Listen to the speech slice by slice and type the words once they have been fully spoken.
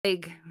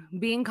Like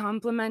being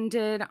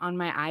complimented on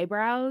my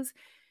eyebrows,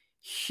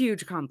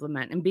 huge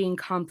compliment. And being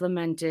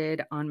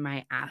complimented on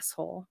my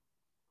asshole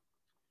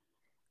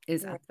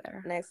is up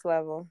there. Next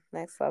level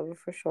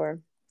for sure.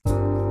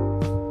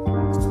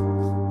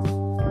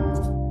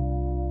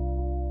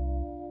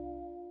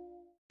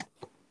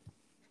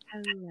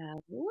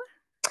 Hello.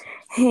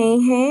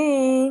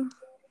 Hey.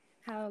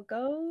 How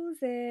goes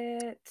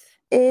it?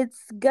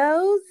 It's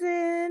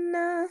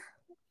goes-in.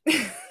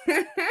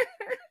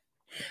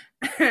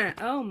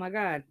 Oh my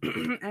God.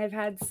 I've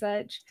had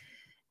such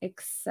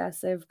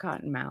excessive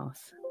cotton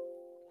mouth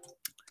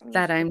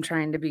that I'm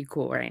trying to be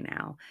cool right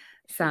now.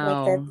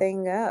 So Wake that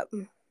thing up.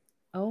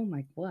 oh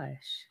my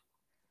gosh.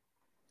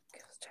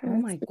 Oh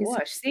my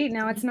gosh. See,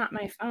 now it's not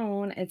my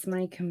phone, it's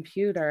my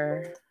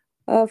computer.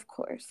 Of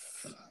course.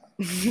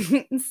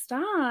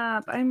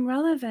 Stop. I'm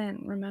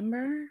relevant,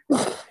 remember?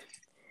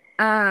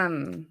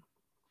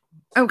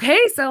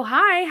 Okay, so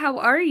hi, how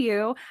are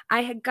you?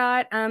 I had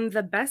got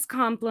the best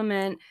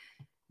compliment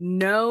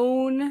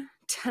known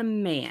to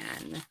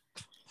man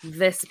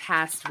this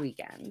past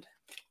weekend.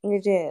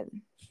 You did.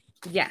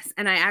 Yes,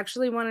 and I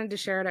actually wanted to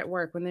share it at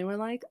work when they were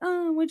like,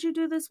 "Oh, what'd you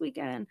do this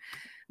weekend?"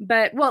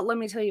 But well, let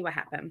me tell you what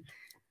happened.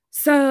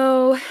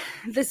 So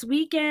this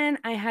weekend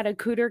I had a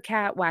cooter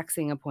cat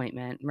waxing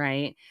appointment,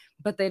 right?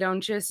 But they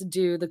don't just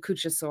do the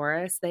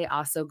Cuchosaurus, they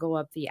also go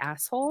up the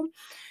asshole.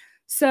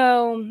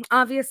 So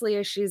obviously,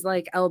 as she's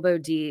like elbow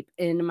deep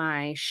in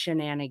my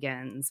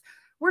shenanigans,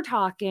 we're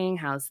talking,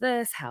 how's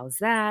this, how's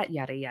that,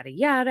 yada, yada,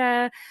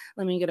 yada.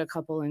 Let me get a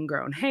couple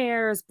ingrown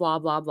hairs, blah,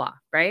 blah, blah,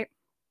 right?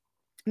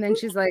 And then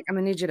she's like, I'm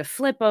gonna need you to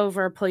flip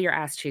over, pull your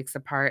ass cheeks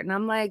apart. And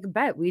I'm like,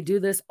 bet we do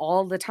this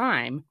all the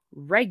time,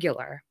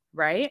 regular,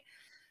 right?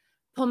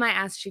 Pull my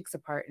ass cheeks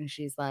apart. And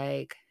she's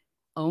like,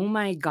 oh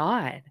my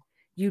God,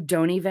 you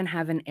don't even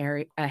have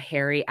a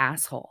hairy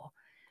asshole.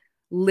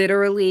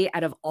 Literally,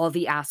 out of all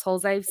the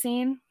assholes I've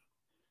seen,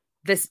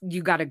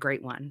 you got a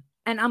great one.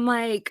 And I'm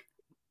like,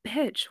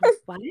 bitch,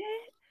 what?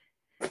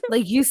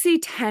 Like, you see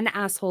 10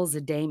 assholes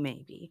a day,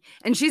 maybe.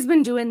 And she's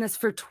been doing this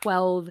for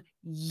 12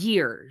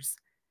 years.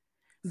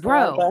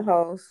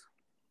 Bro,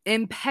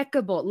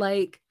 impeccable.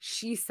 Like,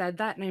 she said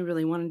that, and I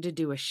really wanted to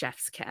do a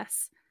chef's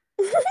kiss.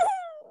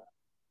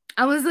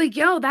 I was like,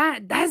 yo,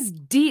 that's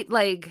deep.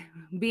 Like,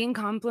 being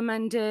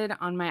complimented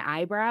on my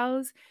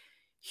eyebrows,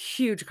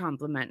 huge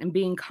compliment. And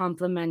being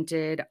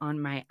complimented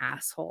on my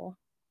asshole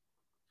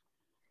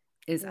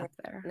is up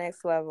there.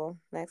 Next level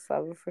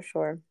for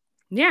sure.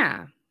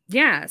 Yeah.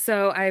 Yeah.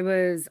 So I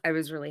was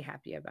really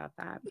happy about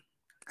that.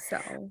 So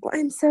well,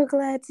 I'm so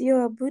glad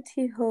your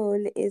booty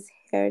hole is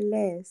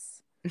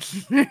hairless.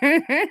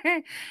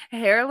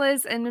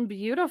 Hairless and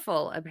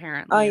beautiful,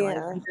 apparently. Oh, yeah.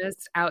 Like, I'm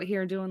just out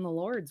here doing the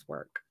Lord's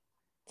work.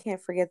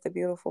 Can't forget the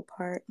beautiful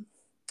part.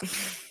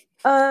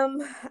 I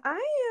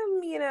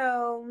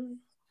am,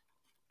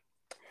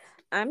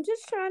 I'm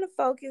just trying to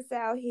focus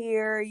out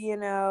here,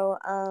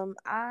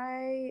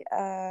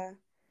 I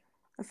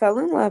fell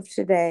in love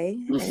today.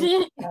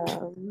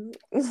 And,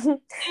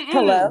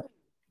 hello.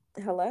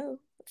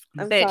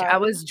 I'm Bitch, sorry. I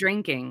was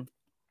drinking.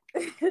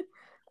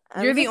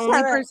 You're the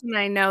only person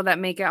I know that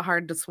make it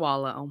hard to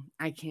swallow.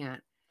 I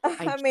can't.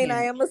 I mean,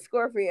 I am a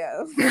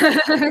Scorpio.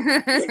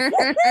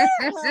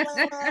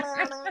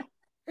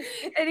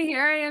 And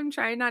here I am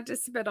trying not to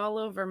spit all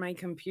over my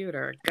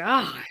computer.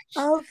 Gosh.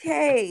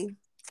 Okay.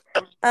 Hey,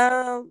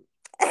 so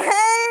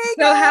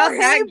how'd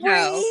that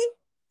go?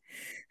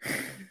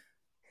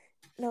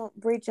 No,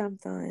 Bree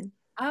jumped on.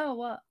 Oh,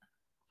 well.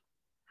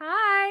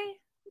 Hi.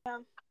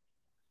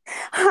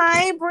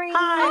 Hi, Bree.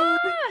 Oh,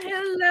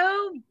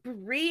 hello,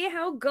 Bree.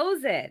 How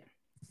goes it?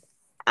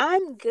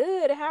 I'm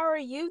good. How are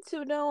you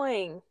two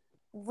doing?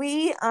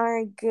 We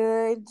are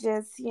good.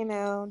 Just, doing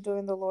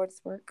the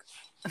Lord's work.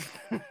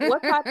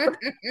 What type of...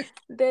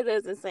 That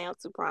doesn't sound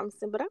too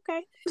promising, but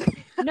okay.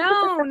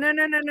 No.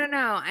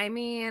 I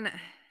mean,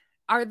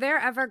 are there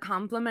ever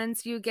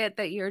compliments you get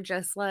that you're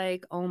just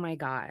like, oh my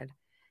God,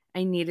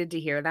 I needed to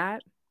hear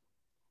that?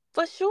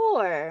 For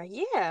sure.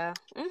 Yeah.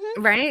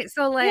 Mm-hmm. Right?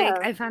 So, like, yeah.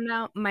 I found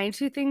out my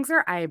two things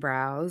are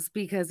eyebrows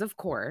because, of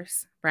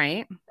course,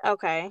 right?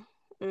 Okay.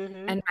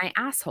 Mm-hmm. And my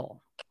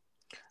asshole.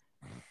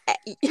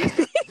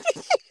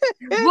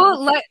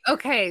 Well,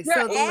 okay. Your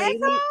so the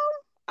lady...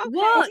 Okay.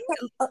 Well,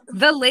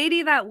 the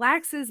lady that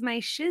waxes my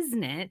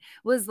shiznit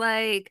was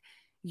like,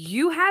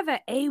 you have an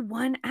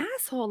A1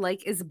 asshole,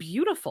 like, is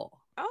beautiful.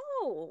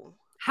 Oh.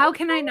 How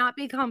can I not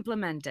be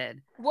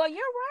complimented? Well, you're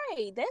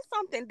right. That's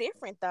something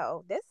different,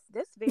 though. That's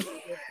very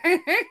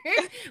different.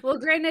 Well,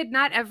 granted,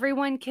 not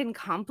everyone can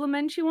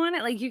compliment you on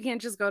it. Like, you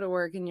can't just go to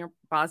work and your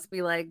boss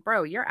be like,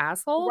 bro, your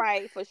asshole.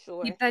 Right, for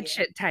sure. Keep that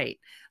shit tight.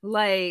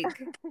 Like...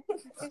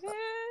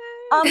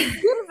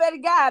 Beautiful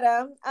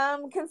Vergara,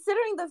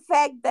 considering the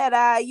fact that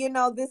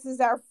this is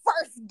our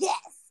first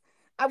guest,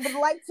 I would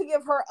like to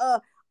give her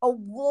a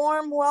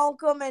warm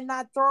welcome and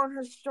not throwing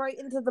her straight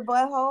into the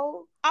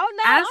butthole. Oh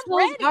no,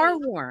 assholes I'm ready. are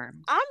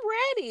warm. I'm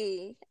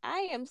ready.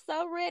 I am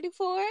so ready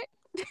for it.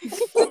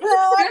 Just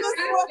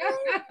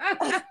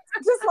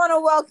want to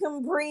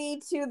welcome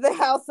Bree to the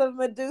House of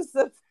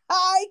Medusa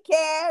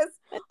podcast.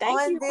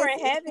 Thank you for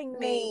having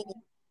me.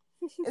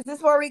 Is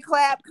this where we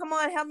clap? Come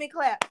on, help me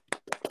clap.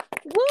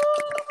 Woo!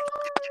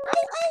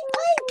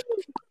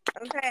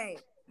 Okay.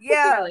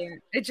 Yeah.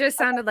 Brilliant. It just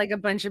sounded like a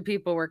bunch of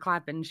people were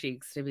clapping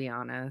cheeks, to be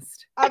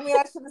honest. I mean,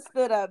 I should have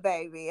stood up,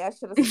 baby. I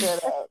should have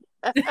stood up.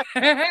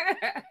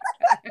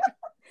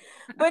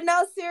 But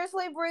no,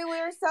 seriously, Brie,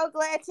 we're so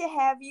glad to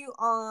have you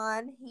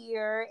on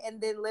here. And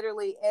then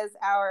literally as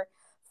our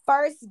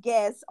first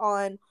guest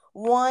on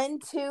 1,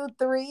 2,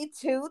 3,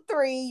 2,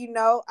 3. You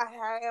know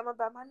I am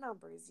about my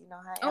numbers. You know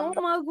how I am.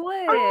 Oh my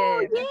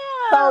Oh god. yeah.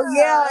 So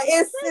yeah,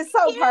 it's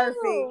so cute.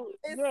 perfect.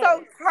 It's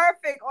so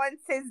perfect on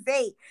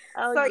today.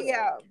 Oh, so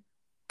yeah.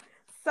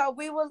 So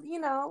we will, we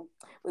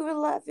would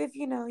love if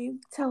you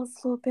tell us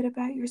a little bit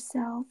about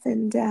yourself,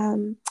 and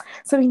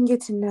so we can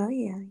get to know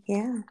you.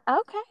 Yeah.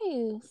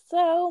 Okay.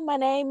 So my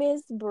name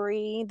is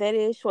Bree. That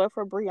is short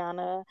for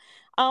Breunna.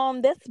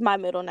 That's my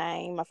middle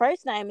name. My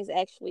first name is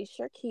actually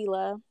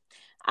Sharkeela.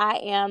 I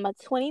am a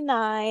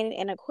 29,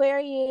 an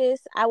Aquarius.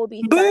 I will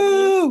be 30.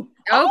 Boo!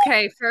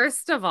 Okay,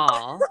 first of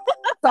all.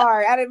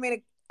 Sorry, I didn't mean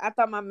to. I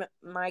thought my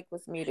mic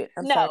was muted.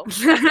 I'm sorry.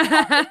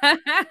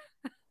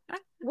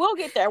 We'll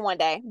get there one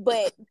day.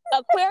 But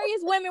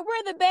Aquarius women,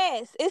 we're the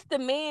best. It's the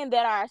men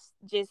that are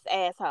just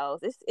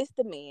assholes. It's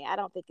the men. I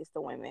don't think it's the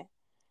women.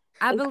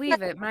 I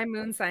believe it. My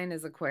moon sign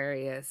is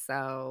Aquarius,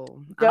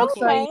 so jokes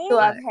on you.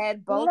 I've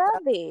had both.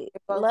 Love it.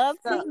 Love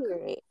to hear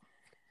it.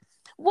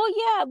 Well,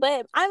 yeah,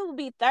 but I will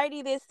be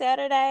 30 this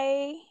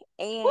Saturday,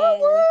 and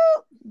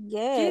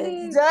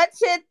yes,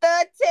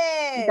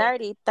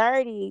 Dirty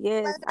 30.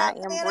 Yes, I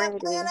am ready.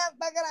 Bring it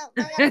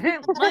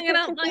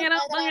up.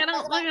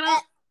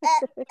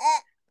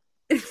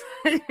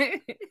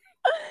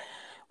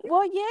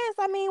 Well, yes.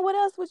 I mean, what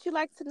else would you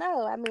like to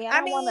know? I mean,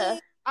 I want to.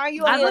 Are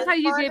you? I love how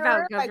you gave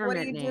out government Like, what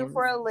do you names. do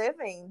for a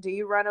living? Do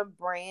you run a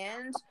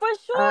brand? For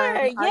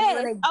sure.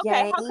 Yes. Okay.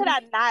 Gang?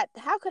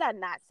 How could I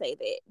not say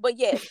that? But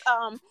yes.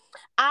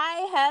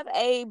 I have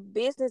a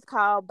business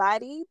called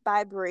Body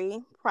by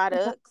Bree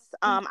Products.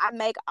 I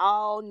make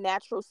all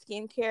natural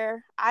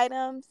skincare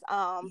items.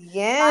 Body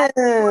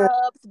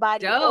scrubs,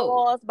 body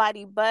oils,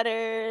 body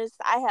butters.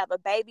 I have a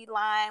baby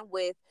line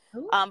with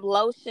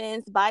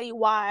lotions, body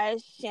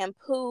wash,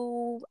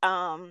 shampoo,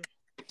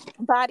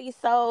 body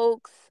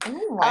soaks.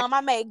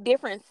 I make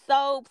different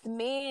soaps,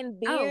 men,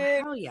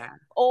 beard,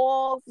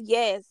 oils.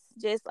 Yes,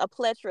 just a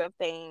plethora of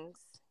things.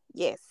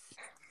 Yes.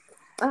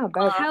 Oh,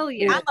 hell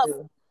yeah.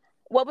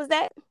 What was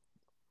that?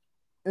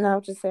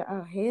 No, just say,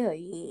 oh, hell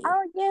yeah.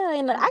 Oh, yeah.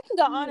 And I can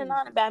go on and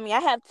on about me. I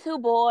have 2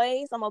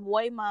 boys. I'm a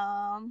boy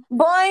mom.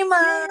 Boy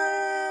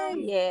mom.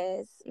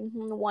 Yes.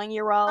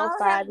 1-year-old,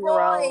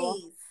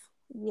 5-year-old.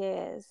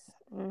 Yes.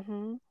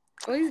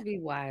 Boys be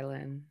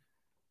wildin'.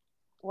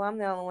 Well, I'm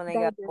the only one that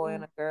got a boy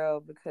and a girl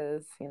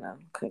because,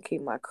 couldn't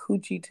keep my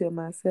coochie to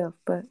myself,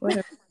 but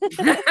whatever.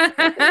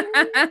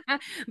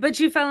 But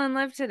you fell in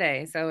love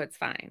today, so it's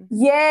fine.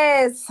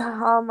 Yes,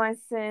 all my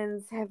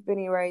sins have been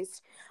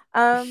erased.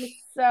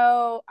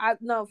 So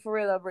for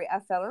real, Brie, I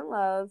fell in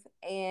love,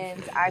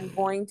 and I'm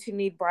going to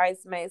need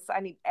bridesmaids. So I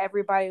need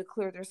everybody to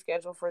clear their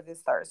schedule for this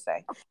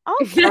Thursday.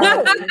 Okay.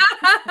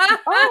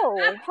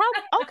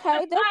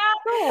 Okay, that's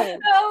cool.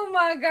 Oh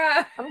my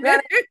god! I'm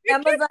gonna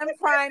Amazon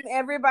Prime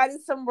everybody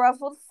some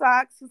ruffled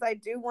socks because I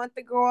do want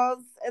the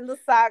girls in the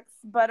socks,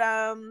 but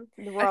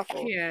the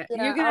ruffles. Yeah,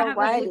 you're gonna have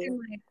like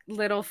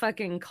little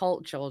fucking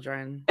cult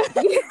children.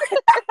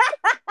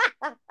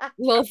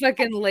 Little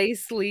fucking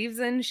lace sleeves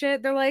and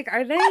shit. They're like,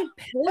 are they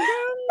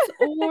pilgrims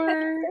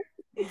or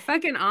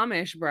fucking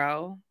Amish,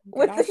 bro?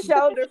 With the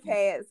shoulder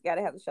pads.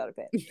 Gotta have the shoulder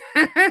pads.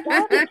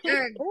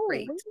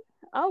 Great.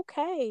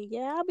 Okay,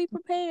 yeah, I'll be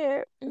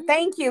prepared.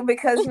 Thank you,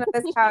 because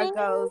that's how it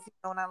goes.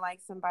 When I like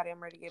somebody, I'm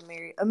ready to get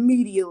married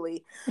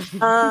immediately.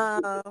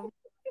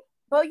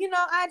 Well,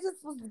 I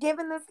just was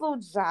given this little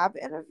job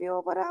interview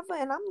or whatever,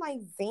 and I'm like,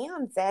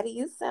 damn, Daddy,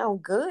 you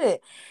sound good.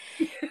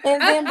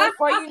 And then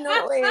before you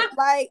know it,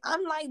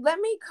 I'm like, let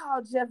me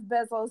call Jeff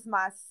Bezos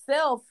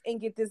myself and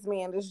get this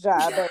man this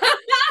job.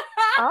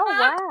 Oh,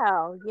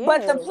 wow. Yes.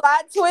 But the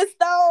plot twist,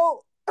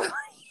 though,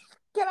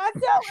 can I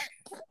tell it?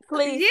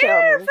 Please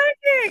tell me.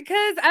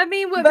 Because, I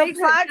mean, what makes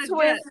the plot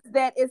twist is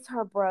that it's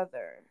her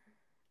brother.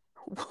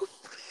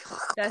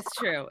 That's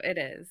true. It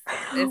is.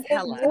 It's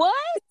hella.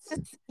 What?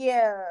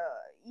 Yeah.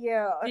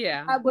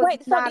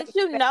 Wait, so did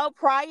you know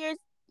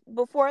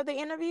before the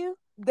interview?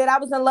 That I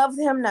was in love with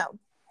him? No.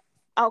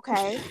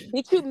 Okay.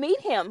 Did you meet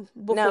him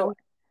before? No.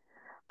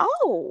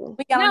 Oh.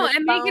 No,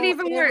 and make it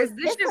even worse.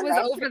 This shit was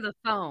over the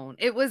phone.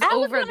 It was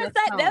over the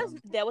phone.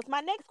 That was my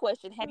next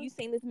question. Have you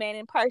seen this man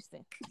in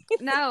person?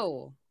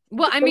 No.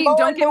 Well, I mean,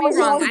 don't get me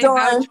wrong. I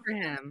vouch for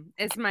him.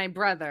 It's my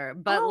brother.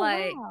 But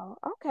wow.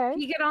 Okay.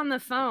 You get on the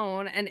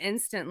phone and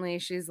instantly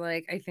she's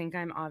like, I think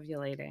I'm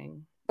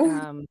ovulating.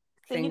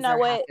 So you things know are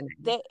what? happening.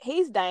 That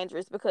he's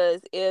dangerous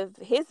because if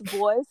his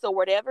voice or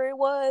whatever it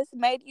was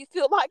made you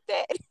feel like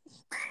that,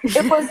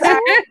 It was our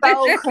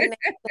soul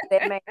connection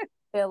that made me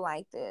feel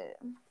like that.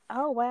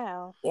 oh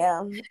wow.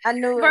 Yeah, I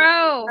knew it.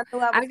 Bro, I knew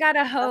I I was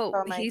gotta my hope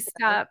he soulmate.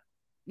 stopped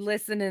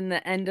listening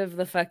the end of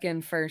the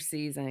fucking first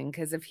season.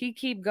 Because if he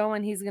keep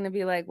going, he's gonna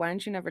be like, "Why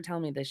didn't you never tell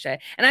me this shit?"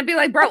 And I'd be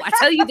like, "Bro, I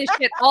tell you this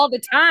shit all the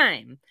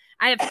time.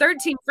 I have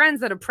 13 friends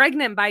that are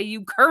pregnant by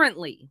you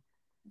currently."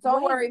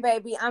 Don't Wait. worry,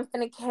 baby. I'm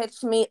finna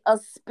catch me a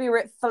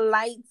spirit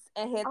flight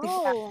and head to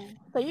God. Oh,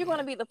 so you're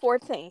gonna be the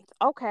 14th?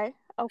 Okay,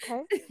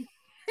 okay.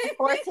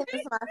 14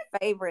 is my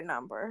favorite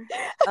number.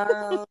 This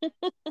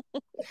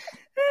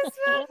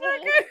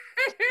motherfucker.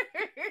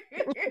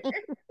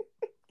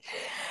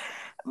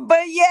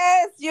 But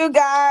yes, you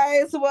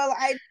guys. Well,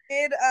 I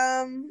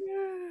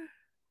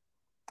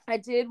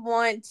did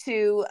want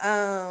to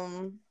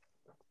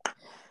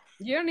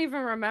You don't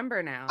even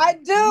remember now. I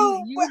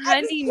do, You but I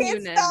just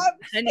can't stop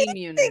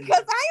honeymooning.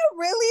 because I am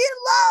really in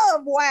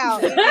love. Wow.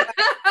 Anyway,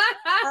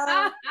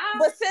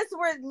 but since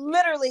we're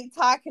literally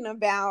talking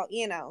about,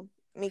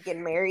 me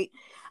getting married,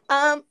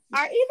 are either one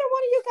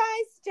of you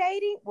guys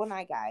dating? Well,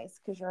 not guys,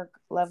 because you're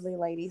lovely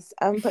ladies.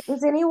 But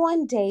is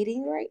anyone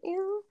dating right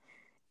now?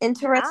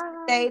 Interested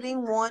in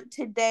dating, want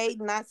to date,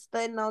 not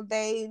studying no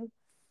dating?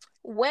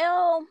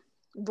 Well,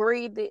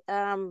 Bree,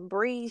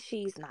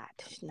 she's not.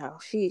 No,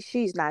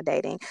 she's not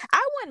dating.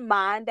 I wouldn't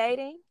mind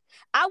dating.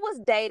 I was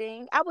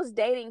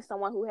dating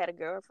someone who had a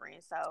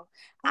girlfriend. So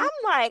I'm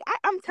like,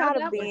 I'm How'd tired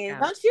of that work being.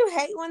 out? Don't you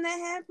hate when that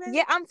happens?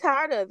 Yeah, I'm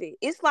tired of it.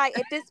 It's like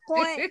at this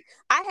point,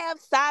 I have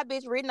side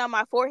bitch written on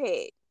my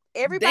forehead.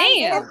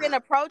 Everybody that's Damn. been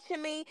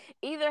approaching me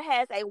either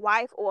has a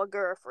wife or a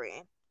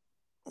girlfriend.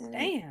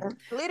 Damn.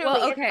 Literally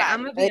Well, okay,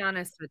 I'm everybody. gonna be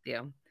honest with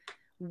you.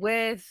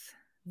 With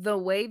the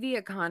way the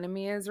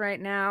economy is right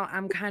now,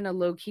 I'm kind of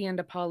low key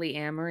into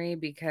polyamory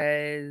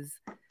because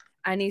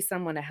I need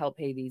someone to help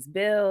pay these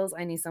bills.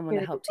 I need someone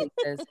to help take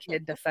this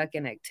kid to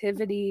fucking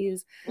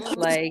activities.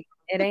 Like,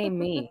 it ain't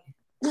me.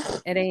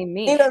 It ain't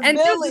me. In a And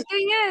so the village.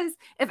 thing is,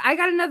 if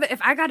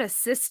I got a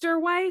sister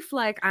wife,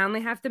 like I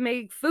only have to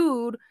make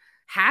food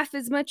half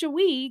as much a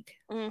week.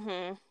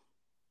 Mm-hmm.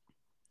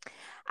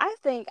 I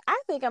think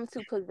I'm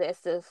too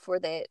possessive for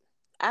that.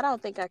 I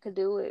don't think I could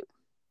do it.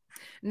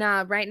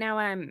 Nah, right now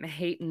I'm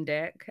hating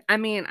dick. I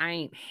mean, I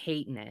ain't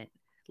hating it.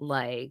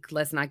 Like,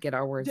 let's not get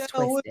our words Down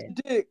with twisted.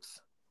 the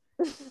dicks.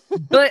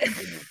 But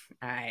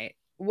all right.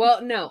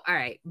 Well, no, all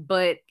right.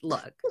 But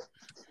look.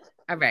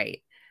 All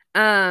right.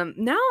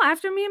 No,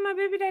 after me and my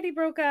baby daddy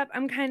broke up,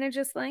 I'm kind of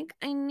just like,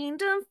 I need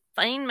to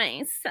find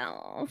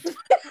myself.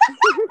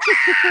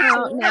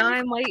 Now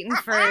I'm waiting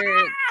for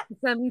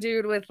some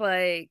dude with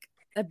like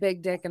a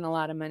big dick and a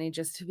lot of money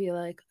just to be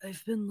like,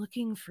 I've been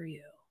looking for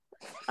you.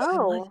 I like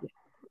Oh, it.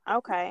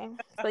 okay.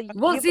 So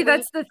Well, you see, believe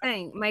that's the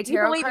thing. My you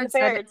tarot believe in card said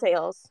fairy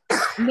tales?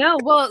 no.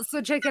 Well,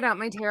 so check it out.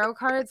 My tarot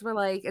cards were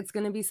like, it's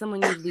going to be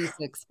someone you least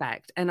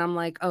expect. And I'm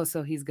like, oh,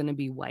 so he's going to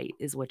be white,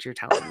 is what you're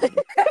telling me.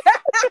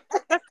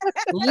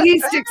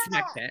 Least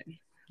expected.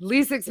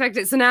 Least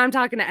expected. So now I'm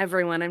talking to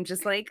everyone. I'm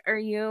just like, are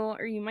you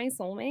my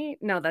soulmate?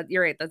 No, that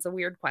you're right. That's a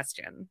weird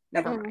question.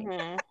 Never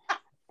mind.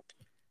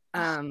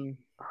 Mm-hmm.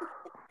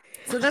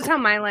 So that's how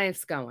my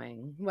life's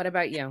going. What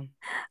about you?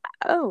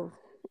 Oh,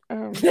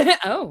 Oh,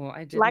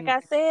 I like didn't. I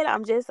said,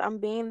 I'm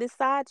being this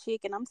side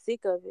chick, and I'm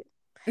sick of it.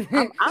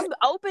 I'm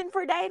open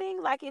for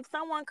dating. Like if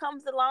someone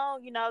comes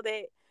along,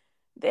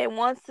 that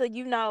wants to,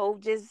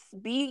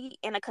 just be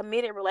in a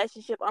committed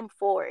relationship, I'm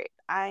for it.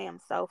 I am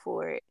so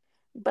for it.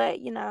 But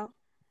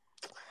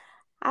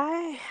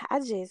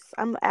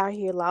I'm out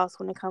here lost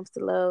when it comes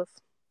to love.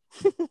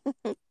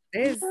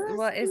 It's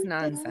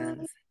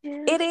nonsense.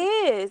 It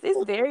is.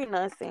 It's very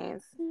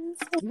nonsense.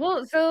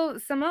 Well, so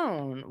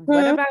Simone,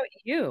 what about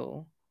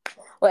you?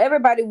 Well,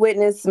 everybody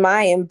witnessed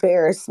my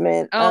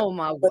embarrassment Oh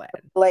my with word.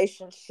 the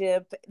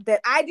relationship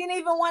that I didn't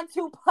even want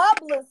to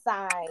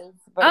publicize.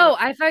 But Oh,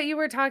 I thought you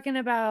were talking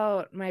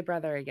about my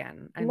brother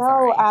again. I'm no,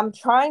 sorry. I'm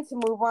trying to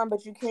move on,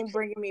 but you keep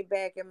bringing me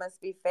back. It must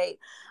be fate.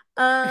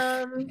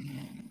 Okay,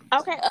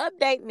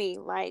 update me.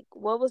 Like,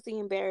 what was the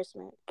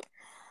embarrassment?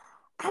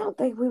 I don't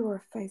think we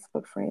were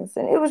Facebook friends,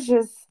 and it was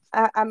just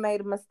I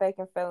made a mistake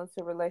and fell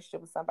into a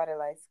relationship with somebody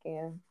light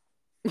skinned.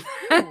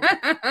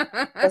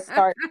 Let's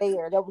start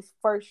there. That was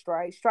first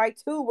strike. Strike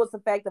two was the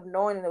fact of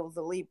knowing that it was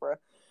a Libra.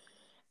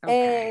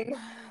 Okay. And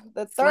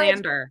the third,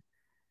 Slander.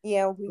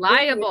 yeah, we went with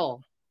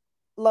Liable.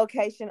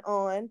 location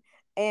on,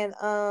 and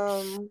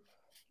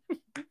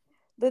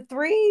the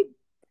three.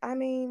 I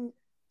mean,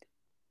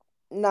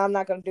 no, I'm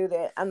not gonna do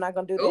that. I'm not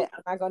gonna do that.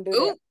 I'm not gonna do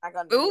that. I'm not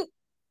gonna do that.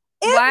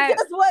 Why? It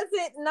just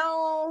wasn't.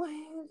 No,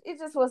 it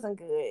just wasn't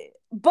good.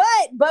 But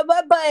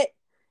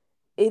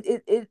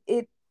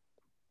it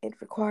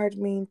required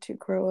me to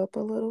grow up a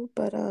little.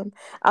 But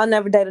I'll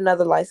never date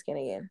another light skin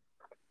again.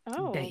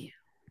 Oh, Damn.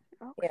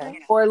 okay. Yeah,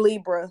 or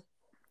Libra.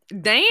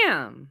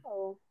 Damn.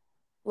 Oh.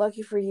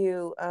 Lucky for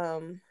you,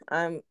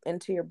 I'm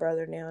into your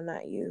brother now,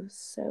 not you.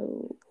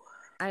 So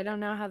I don't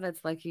know how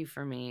that's lucky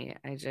for me.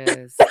 I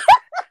just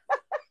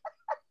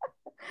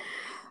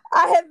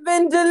I have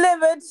been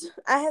delivered.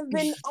 I have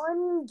been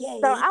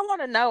engaged. So I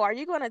want to know: are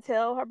you going to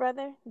tell her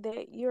brother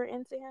that you're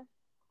into him?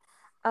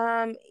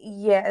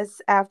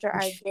 Yes, after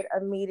I get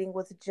a meeting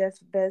with Jeff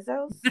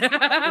Bezos.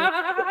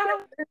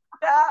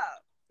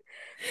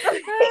 So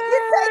he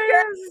can take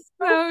care of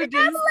So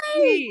family.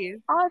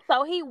 deceived.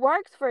 Also, he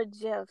works for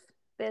Jeff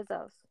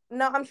Bezos.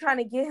 No, I'm trying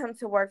to get him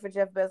to work for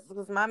Jeff Bezos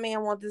because my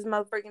man wants this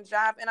motherfucking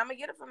job, and I'm gonna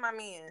get it for my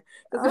man.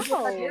 Because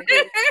Oh,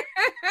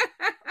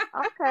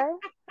 okay,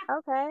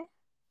 okay.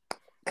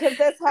 because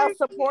that's how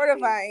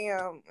supportive I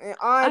am, and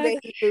all I that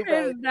he do,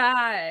 baby. could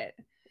not.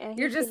 And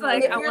You're he just can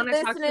And like, if I you're want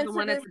to talk to listening the to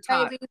one at this, the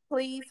top. baby,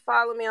 please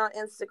follow me on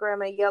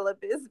Instagram at Yellow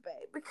Biz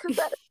Babe because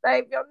I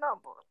save your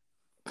number.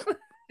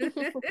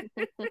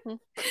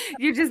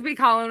 You just be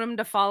calling them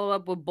to follow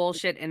up with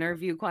bullshit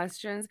interview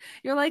questions.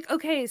 You're like,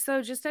 okay,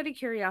 so just out of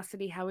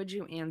curiosity, how would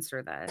you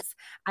answer this?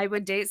 I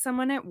would date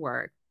someone at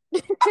work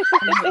who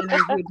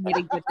interviewed me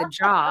to get the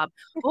job,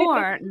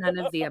 or none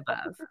of the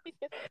above.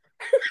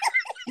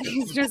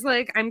 He's just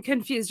like, I'm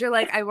confused. You're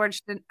like, I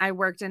worked in AR. I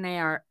worked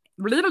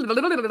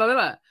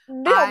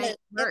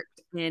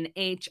in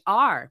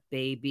HR,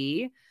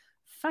 baby.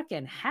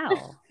 Fucking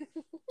hell.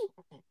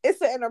 It's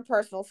an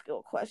interpersonal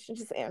skill question.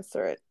 Just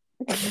answer it.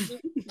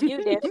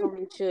 You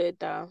definitely should,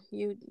 though.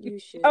 You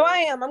should. Oh, I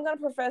am. I'm gonna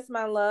profess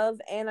my love,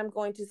 and I'm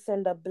going to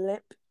send a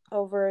blimp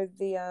over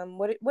the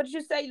What did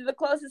you say? The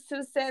closest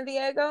to San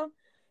Diego?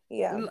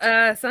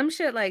 Yeah. Some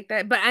shit like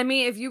that. But I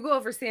mean, if you go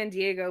over San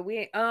Diego,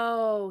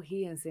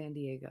 he in San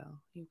Diego.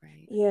 You're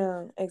right.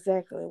 Yeah,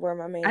 exactly. Where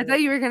my man I is. thought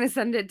you were gonna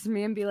send it to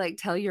me and be like,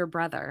 tell your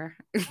brother.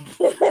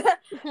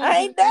 I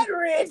ain't that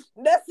rich.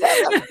 That's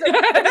let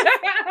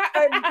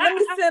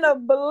me send a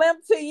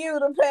blimp to you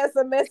to pass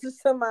a message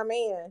to my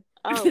man.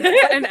 Oh,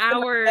 An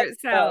hour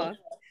south.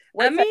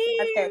 I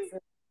mean,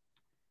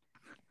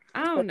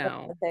 I don't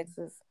know.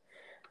 Texas.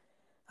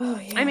 Oh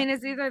yeah. I mean,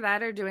 it's either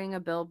that or doing a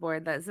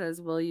billboard that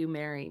says, "Will you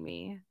marry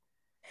me?"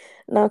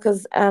 No,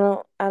 because I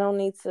don't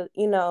need to,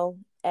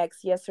 ask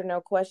yes or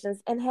no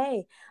questions. And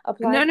hey,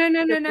 apply.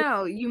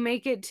 No. You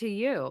make it to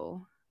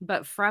you,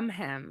 but from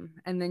him,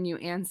 and then you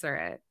answer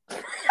it.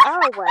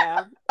 oh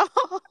wow.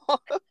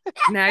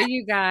 Now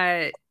you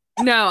got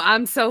no,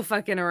 I'm so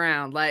fucking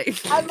around. Like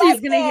I he's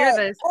gonna hear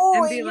this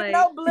oh, and be like,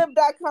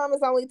 blimp.com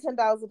is only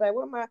 $10 a day.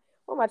 What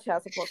my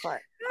child support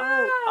card?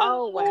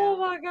 Oh wow. Oh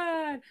my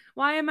god.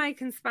 Why am I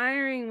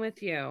conspiring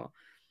with you?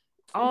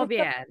 All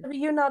bad.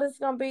 This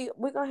gonna be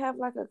we're gonna have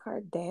like a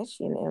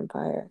Kardashian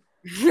empire.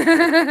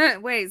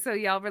 Wait, so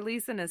y'all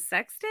releasing a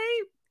sex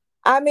tape?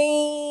 I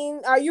mean,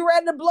 are you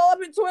ready to blow up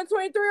in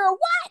 2023 or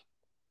what?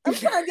 I'm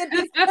trying to get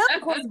these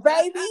chemicals,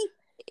 baby.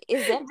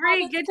 Is that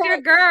Bree, get your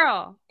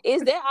girl.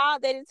 Is that all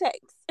that it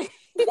takes?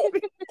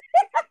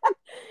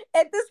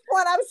 At this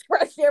point, I'm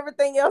scratching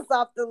everything else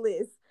off the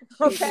list.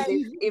 Okay,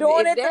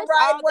 doing it the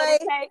right way.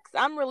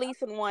 I'm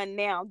releasing one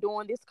now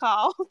during this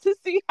call to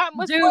see how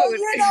much. Dude. Well,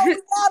 we got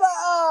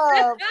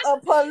a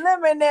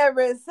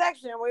preliminary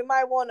section. We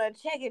might want to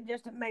check it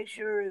just to make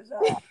sure it's.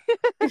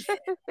 Bree's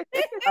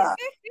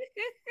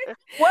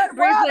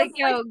like,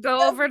 yo,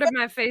 go over to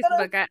my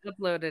Facebook. I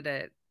uploaded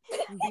it.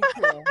 Be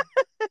cool.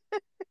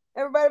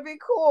 Everybody be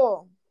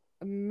cool.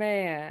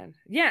 Man.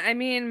 Yeah, I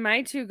mean,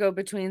 my two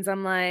go-betweens,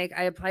 I'm like,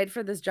 I applied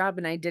for this job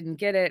and I didn't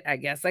get it. I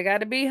guess I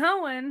gotta be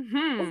hoeing.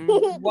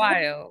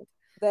 Wild.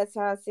 That's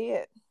how I see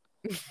it.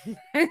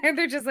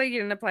 They're just like, you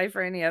didn't apply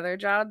for any other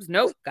jobs?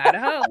 Nope, gotta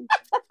hoe.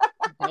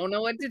 Don't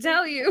know what to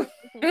tell you.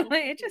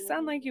 It just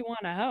sounds like you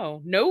want to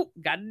hoe. Nope,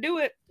 gotta do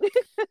it.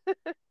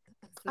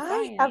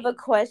 I have a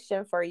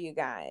question for you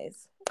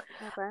guys.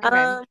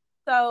 Okay.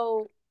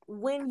 So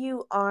when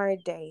you are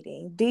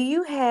dating, do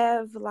you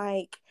have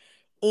like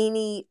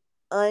any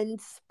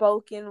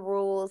unspoken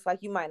rules?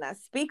 Like you might not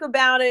speak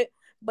about it,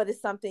 but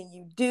it's something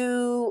you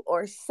do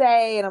or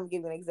say. And I'm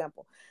giving an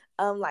example.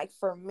 Like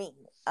for me,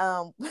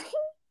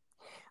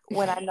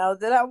 when I know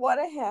that I want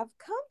to have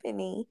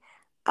company,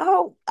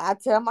 I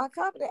tell my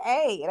company,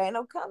 hey, it ain't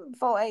no coming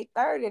before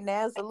 8:30.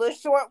 Now it's a little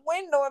short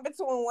window in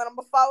between when I'm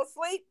gonna fall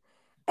asleep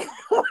and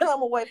when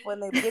I'm awake when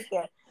they get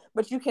there.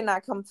 But you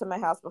cannot come to my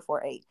house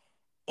before 8.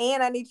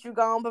 And I need you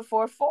gone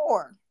before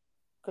 4.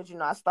 Because,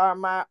 I start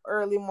my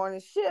early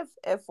morning shift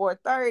at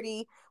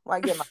 4:30 when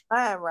I get my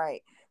mind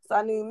right. So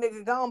I need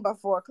nigga gone by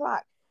 4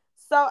 o'clock.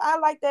 So I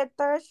like that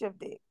third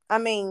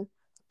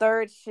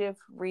shift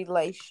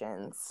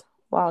relations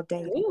while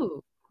dating.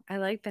 Ooh, I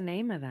like the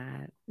name of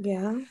that.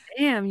 Yeah.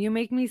 Damn, you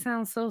make me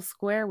sound so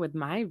square with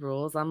my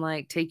rules. I'm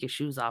like, take your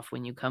shoes off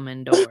when you come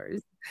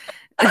indoors.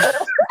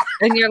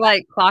 And you're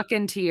like, clock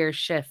into your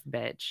shift,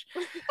 bitch.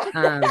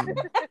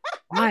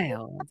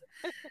 Wild.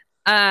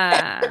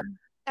 I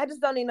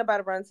just don't need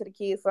nobody to run to the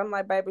kids. So I'm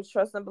like, baby,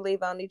 trust and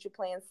believe. I don't need you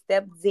playing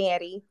step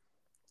daddy.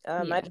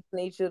 I just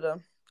need you to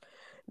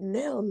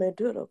nail me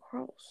to the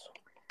cross.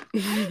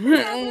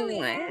 Really,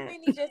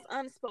 many just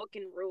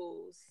unspoken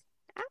rules.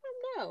 I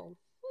don't know.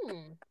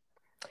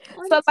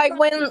 So like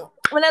when that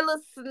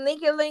little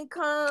sneaky link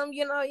come,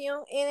 you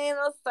in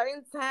a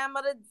certain time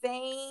of the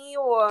day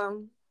or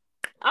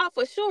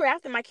for sure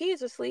after my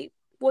kids are asleep.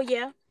 Well,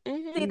 yeah.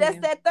 See, that's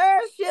that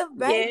third shift,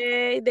 baby.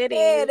 Yeah, that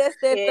Yeah, is. that's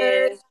that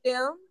third Yeah,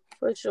 shift.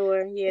 for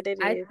sure. Yeah, that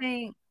I is.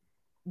 think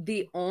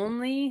the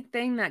only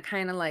thing that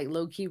kind of like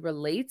low key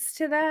relates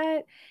to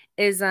that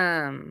is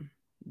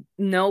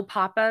no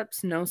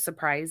pop-ups, no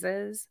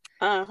surprises.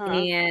 Uh-huh.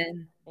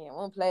 And Yeah,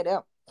 we'll play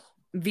that.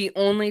 the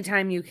only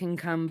time you can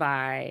come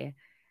by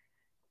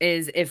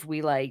is if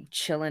we like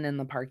chilling in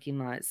the parking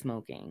lot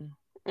smoking,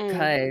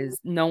 because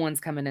no one's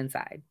coming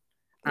inside.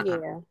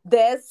 Yeah.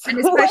 That's And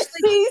what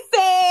especially, she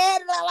said.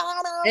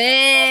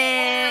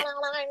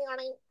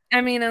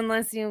 I mean,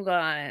 unless you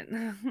got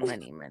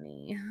money,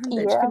 a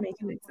bitch Yeah. can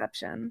make an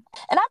exception.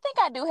 And I think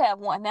I do have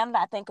one now that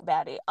I think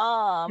about it.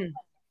 Hmm.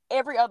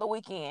 Every other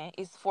weekend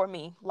is for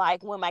me.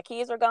 Like when my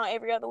kids are gone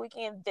every other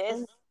weekend,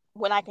 that's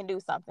when I can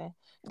do something.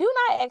 Do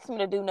not ask me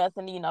to do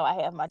nothing,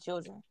 I have my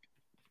children.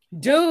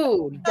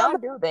 Dude.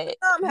 Don't do that.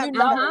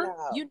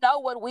 Uh-huh. You know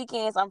what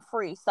weekends I'm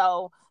free.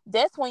 So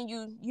that's when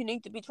you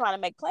need to be trying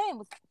to make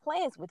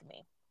plans with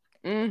me.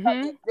 So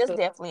Mm-hmm. that's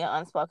definitely an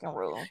unspoken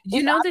rule.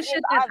 You know the It's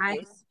shit that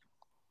obvious.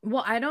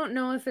 well, I don't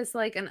know if it's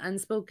like an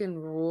unspoken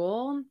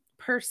rule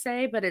per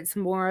se, but it's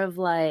more of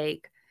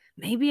like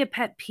maybe a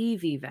pet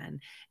peeve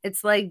even.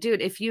 It's like,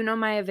 dude, if you know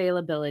my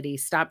availability,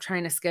 stop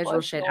trying to schedule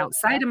For shit sure.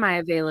 outside of my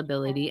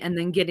availability and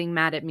then getting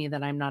mad at me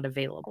that I'm not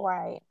available.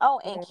 Right.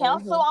 Oh, and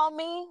cancel on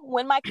me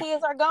when my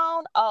kids are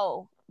gone.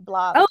 Oh,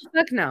 block. Oh,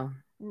 fuck no.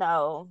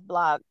 No,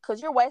 block.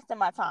 Because you're wasting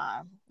my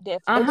time. And we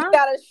Definitely. Uh-huh.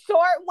 got a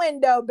short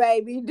window,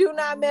 baby. Do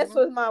not mess Mhm.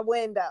 with my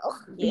window.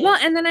 Well,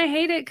 Yes. and then I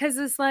hate it because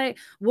it's like,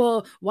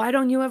 well, why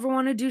don't you ever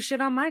want to do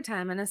shit on my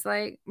time? And it's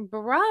like,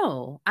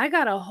 bro, I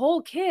got a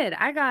whole kid.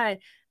 I got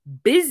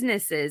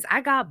businesses.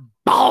 I got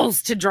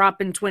balls to drop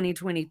in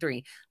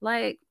 2023.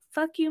 Like,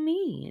 fuck you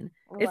mean?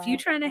 If you Right.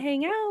 trying to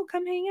hang out,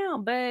 come hang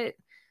out, but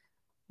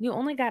you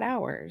only got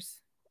hours.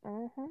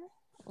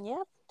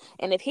 Yep.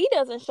 And if he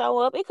doesn't show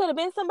up, it could have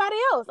been somebody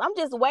else. I'm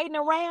just waiting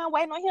around,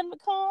 waiting on him to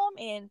come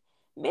and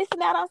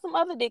missing out on some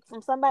other dick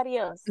from somebody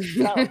else.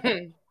 So,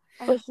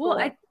 for Well, sure.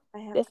 I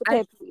have That's a I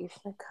pet peeve.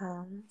 to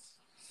come.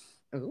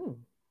 ooh.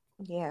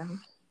 Yeah.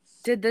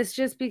 Did this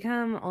just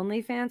become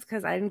OnlyFans?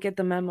 Because I didn't get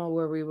the memo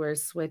where we were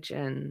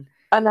switching.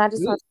 Oh, no, I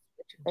just Ooh. want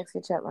to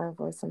exit chat line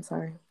voice. I'm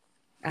sorry.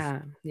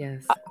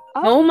 Yes. Oh,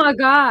 Oh my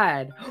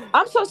God.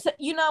 I'm so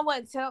you know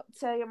what? Tell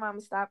your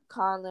mama stop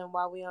calling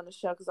while we on the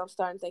show because I'm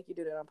starting to think you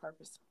do that on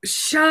purpose.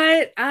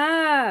 Shut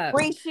up.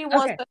 She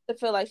wants Okay. us to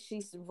feel like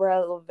she's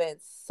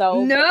relevant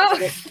so No. bad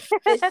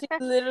that she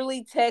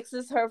literally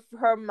texts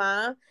her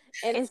mom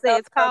and and tells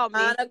says, her call me.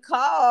 mom to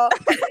call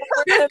in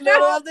the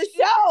middle of the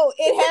show.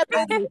 It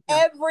happens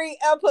every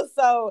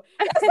episode.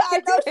 That's how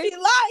I know she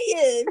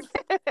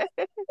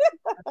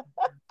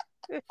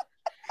lying.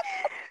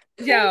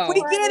 Yo. We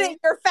get it.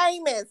 You're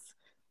famous.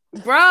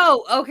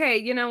 Bro, okay,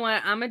 you know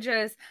what? I'm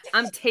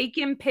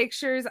taking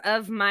pictures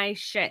of my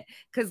shit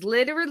because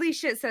literally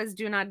shit says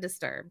do not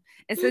disturb.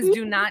 It says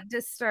do not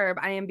disturb.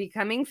 I am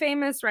becoming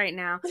famous right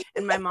now.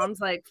 And my mom's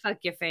like, fuck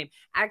your fame.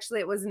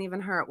 Actually, it wasn't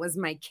even her, it was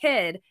my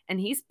kid, and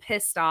he's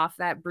pissed off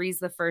that Bree's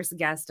the first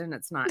guest and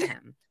it's not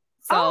him.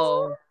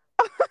 So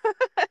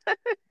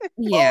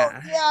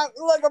yeah. Oh, yeah,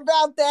 look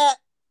about that.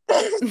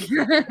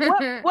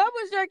 What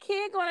was your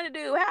kid going to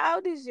do? How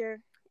old is your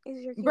kid?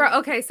 Bro,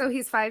 okay, so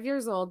he's 5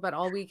 years old, but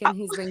all weekend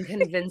he's been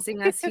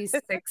convincing us he's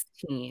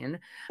 16.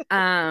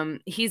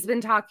 He's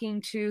been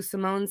talking to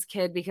Simone's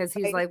kid because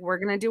he's like, we're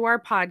gonna do our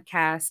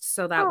podcast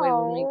so that way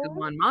when we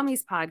go on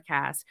mommy's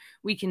podcast,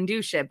 we can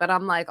do shit. But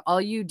I'm like,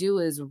 all you do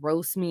is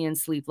roast me and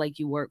sleep like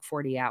you work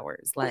 40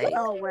 hours. Like,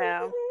 Oh,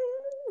 wow.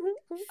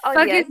 Oh,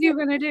 fuck yeah. is you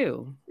gonna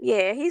do?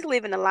 Yeah, he's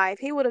living a life.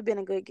 He would have been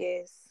a good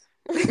guest.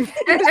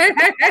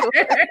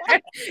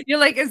 You're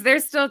like, is there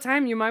still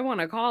time? You might want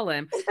to call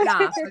him. Nah,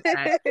 fuck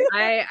that.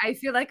 I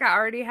feel like I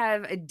already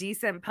have a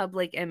decent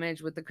public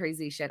image with the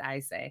crazy shit I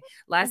say.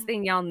 Last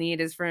thing y'all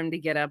need is for him to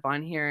get up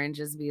on here and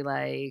just be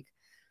like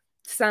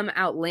some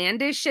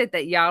outlandish shit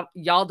that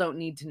y'all don't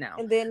need to know.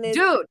 And then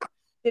Dude,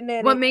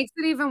 what makes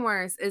it even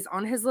worse is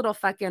on his little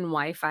fucking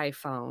Wi-Fi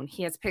phone,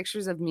 he has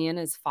pictures of me and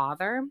his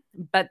father,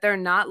 but they're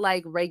not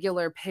like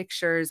regular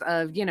pictures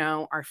of,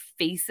 our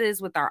faces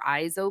with our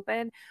eyes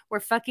open. We're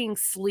fucking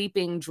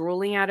sleeping,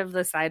 drooling out of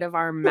the side of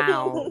our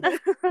mouth,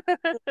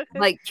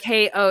 like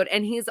KO'd.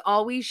 And he's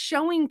always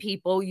showing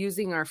people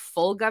using our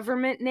full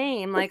government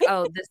name, like,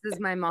 oh, this is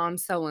my mom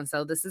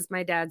so-and-so, this is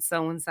my dad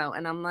so-and-so.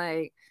 And I'm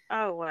like,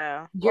 oh,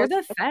 wow. you're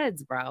the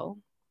feds, bro.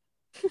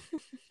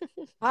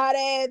 Hot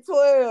ass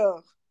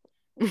 12.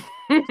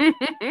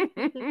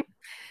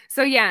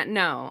 So yeah,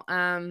 no.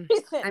 I'm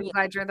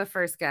glad you're the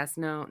first guest.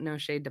 No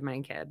shade to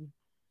my kid.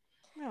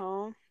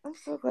 Oh, I'm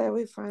so glad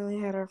we finally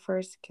had our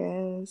first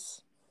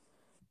guest.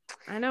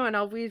 I know, and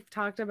all we've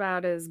talked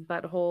about is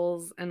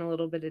buttholes and a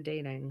little bit of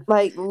dating.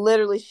 Like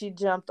literally, she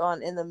jumped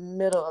on in the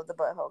middle of the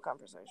butthole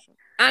conversation.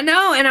 I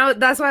know, and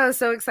that's why I was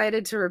so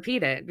excited to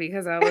repeat it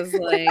because I was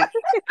like,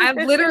 I've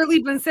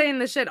literally been saying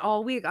this shit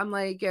all week. I'm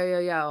like,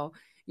 yo.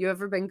 You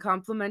ever been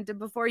complimented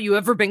before? You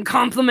ever been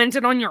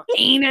complimented on your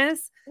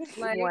anus?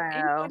 Like, wow.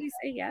 anybody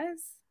say yes?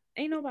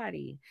 Ain't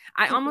nobody.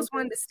 I almost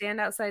wanted to stand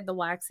outside the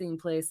waxing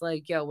place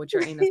like, yo, what's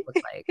your anus look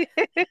like?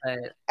 But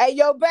Hey,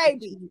 yo,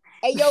 baby.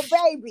 Hey, yo,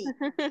 baby.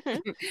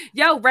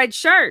 yo, red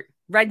shirt.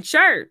 Red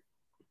shirt.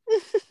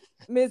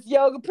 Miss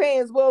Yoga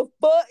Pants, well,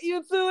 fuck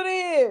you too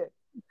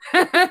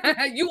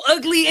then. You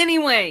ugly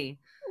anyway.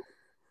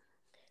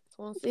 Just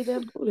want to see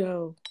that booty.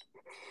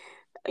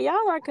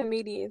 Y'all are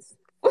comedians.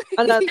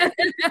 Y'all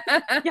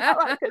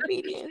are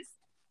comedians.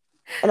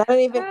 And I don't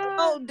even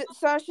know,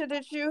 Sasha,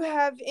 that you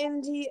have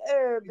indie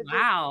herb.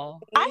 Wow.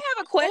 I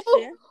have a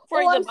question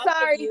for the I'm both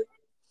sorry. of you.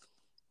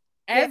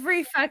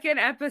 Every fucking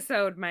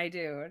episode, my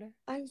dude.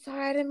 I'm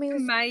sorry, I didn't mean to.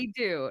 My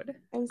dude.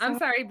 I'm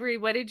sorry, Bree.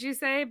 What did you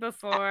say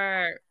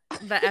before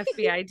the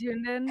FBI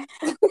tuned in?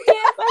 Yes,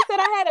 I said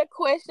I had a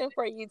question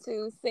for you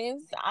two.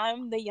 Since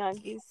I'm the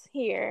youngest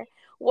here,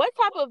 what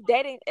type of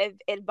dating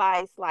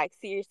advice, like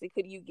seriously,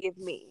 could you give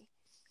me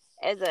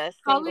as a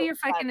Follow single your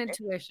fucking mother?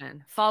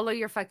 intuition. Follow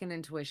your fucking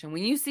intuition.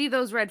 When you see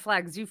those red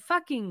flags, you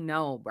fucking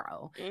know,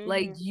 bro.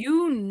 Like, Mhm.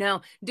 you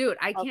know. Dude,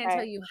 I can't Okay.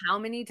 tell you how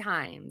many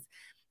times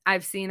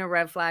I've seen a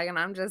red flag and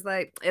I'm just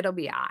like, it'll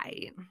be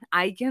aight.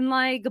 I can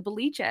like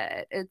bleach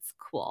it. It's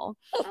cool.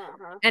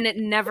 Uh-huh. And it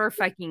never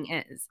fucking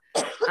is.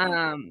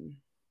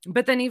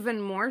 But then even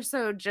more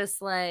so,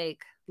 just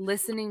like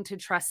listening to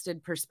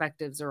trusted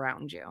perspectives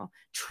around you.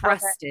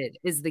 Trusted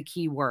is the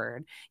key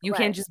word. You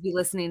can't just be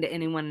listening to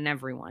anyone and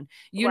everyone.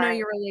 You know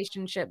your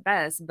relationship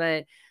best,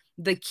 but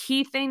the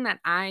key thing that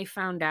I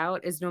found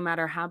out is no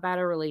matter how bad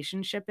a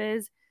relationship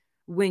is,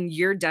 when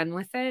you're done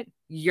with it,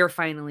 you're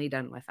finally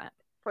done with it.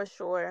 For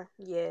sure,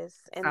 yes.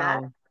 And I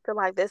So, feel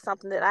like that's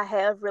something that I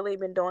have really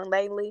been doing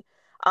lately.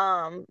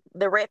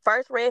 The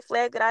first red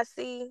flag that I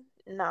see,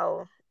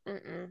 no,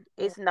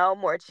 it's no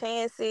more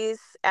chances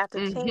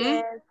after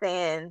chance,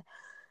 and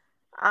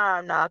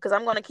no, because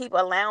I'm gonna keep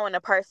allowing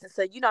a person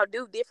to,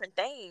 do different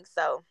things.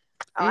 So,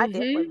 I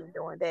definitely been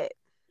doing that.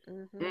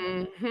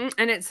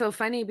 And it's so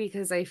funny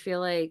because I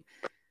feel like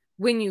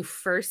when you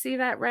first see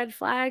that red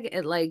flag,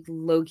 it like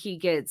low-key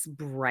gets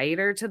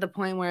brighter to the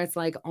point where it's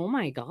like, oh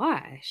my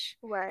gosh.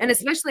 And Right.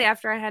 especially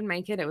after I had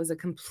my kid, it was a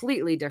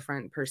completely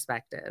different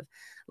perspective.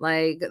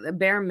 Like the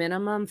bare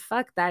minimum,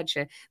 fuck that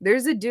shit.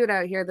 There's a dude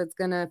out here that's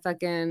gonna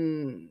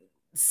fucking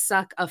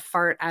suck a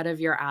fart out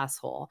of your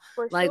asshole.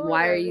 For Like,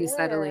 why are sure, you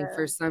settling yeah.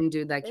 for some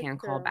dude that It's can't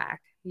call true.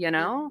 back? You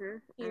know?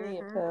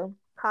 Period, poo.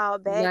 Call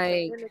back,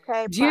 Like,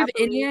 communicate do you have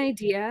any properly.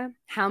 idea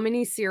how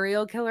many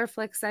serial killer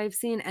flicks I've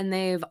seen and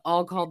they've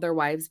all called their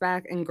wives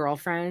back and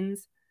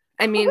girlfriends?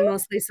 I mean,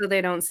 mostly so they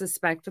don't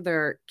suspect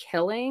they're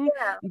killing,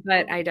 Yeah.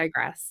 but I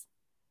digress.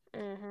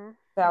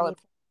 Valid.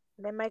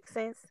 That makes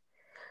sense.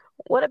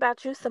 What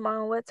about you,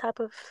 Simone? What type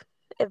of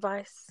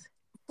advice?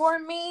 For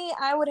me,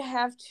 I would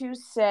have to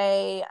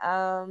say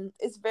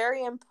it's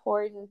very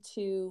important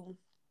to,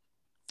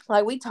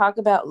 like, we talk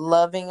about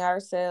loving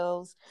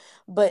ourselves,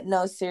 but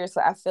no,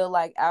 seriously, I feel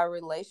like our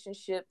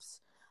relationships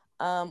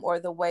or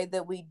the way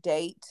that we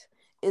date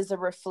is a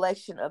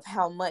reflection of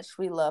how much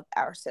we love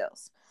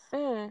ourselves.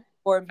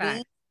 For me,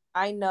 Fact.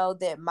 I know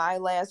that my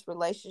last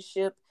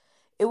relationship,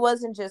 it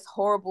wasn't just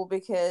horrible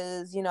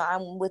because,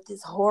 I'm with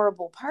this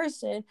horrible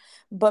person,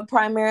 but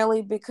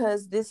primarily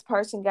because this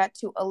person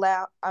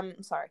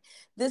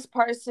this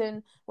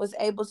person was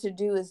able to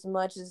do as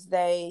much as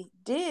they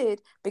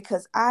did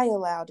because I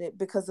allowed it,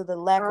 because of the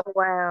lack of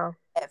Wow.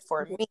 that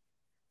for me.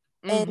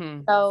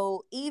 And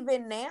so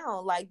even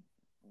now, like,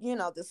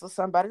 this was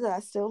somebody that I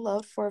still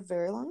loved for a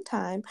very long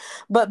time,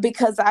 but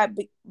because I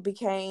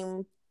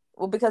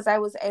because I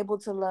was able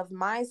to love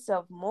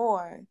myself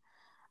more,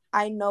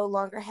 I no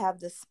longer have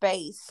the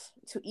space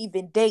to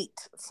even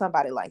date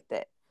somebody like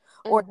that,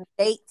 or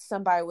date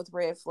somebody with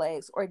red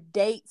flags, or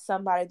date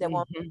somebody that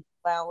wants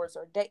flowers,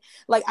 or date.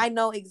 Like, I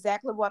know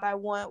exactly what I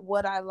want,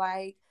 what I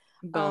like.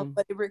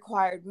 But it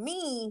required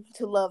me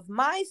to love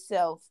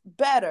myself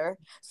better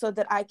so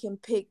that I can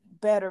pick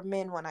better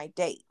men when I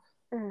date.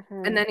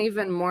 And then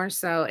even more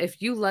so,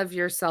 if you love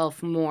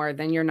yourself more,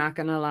 then you're not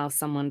going to allow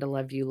someone to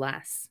love you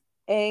less.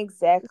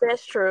 Exactly.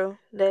 That's true.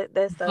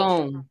 That's so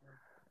true. Boom.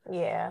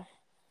 Yeah.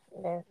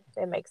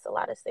 That makes a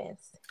lot of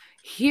sense.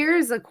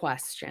 Here's a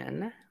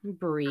question,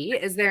 Bree.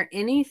 Is there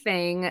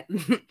anything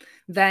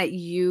that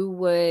you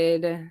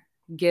would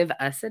give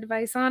us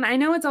advice on? I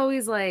know it's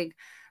always like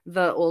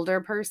the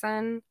older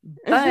person,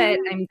 but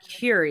I'm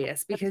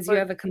curious because you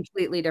have a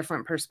completely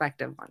different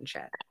perspective on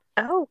shit.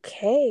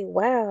 Okay.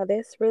 Wow.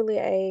 That's really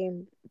a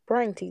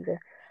brain teaser.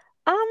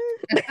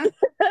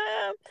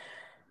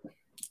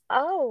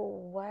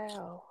 Oh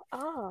wow.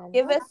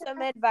 Give What us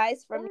some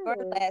advice from your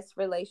is last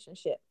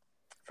relationship.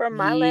 from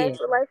my Yeah.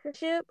 last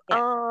relationship?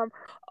 Yeah.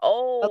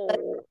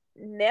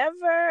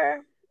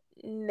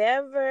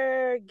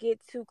 Never get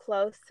too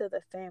close to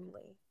the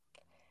family,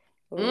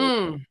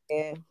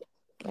 Yeah.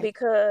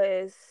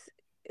 because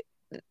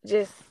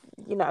just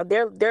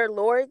their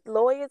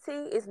loyalty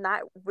is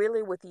not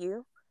really with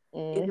you.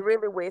 It's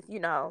really with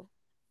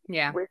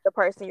Yeah. with the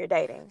person you're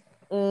dating.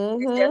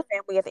 It's their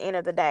family at the end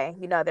of the day.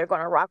 They're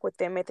gonna rock with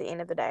them at the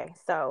end of the day.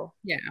 So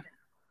Yeah.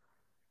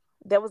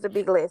 that was a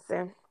big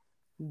lesson.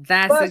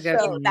 That's For a good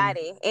sure. one.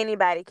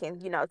 Anybody can,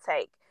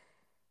 take.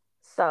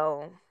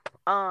 So,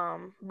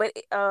 but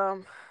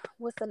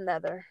what's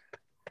another?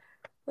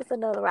 What's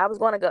another? I was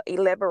going to go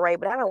elaborate,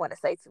 but I don't want to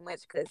say too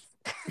much because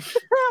I'm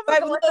Baby,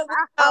 going look, to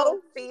how I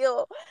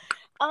feel.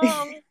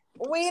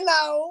 we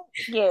know.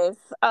 Yes.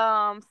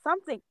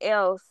 Something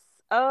else.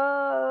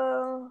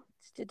 Uh,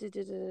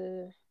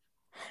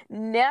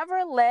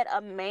 Never let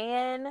a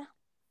man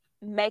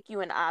make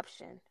you an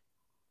option.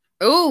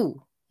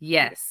 Oh,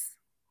 Yeah. yes,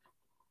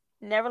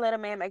 Never let a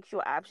man make you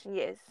an option.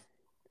 Yes.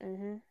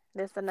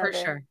 That's for another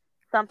sure.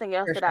 something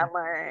else For that I sure.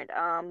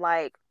 learned.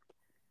 Like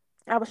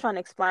I was trying to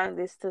explain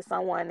this to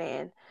someone,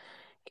 and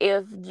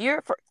if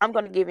I'm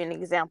going to give you an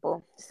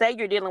example. Say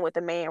you're dealing with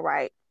a man,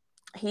 right?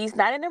 He's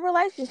not in a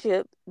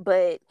relationship,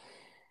 but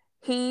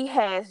he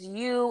has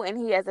you and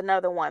he has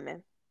another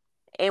woman.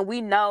 And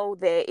we know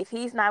that if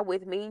he's not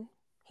with me,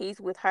 he's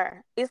with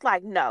her. It's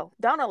like, no,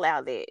 don't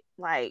allow that.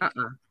 Like,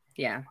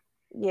 Yeah.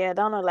 yeah,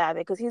 don't allow that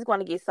because he's going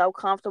to get so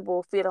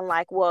comfortable feeling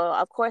like, well,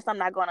 of course, I'm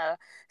not going to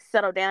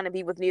settle down and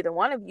be with neither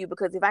one of you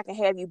because if I can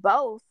have you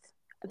both,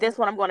 that's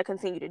what I'm going to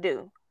continue to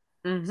do.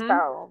 Mm-hmm.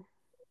 So,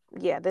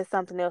 yeah, that's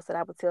something else that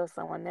I would tell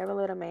someone. Never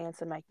let a man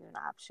to make you an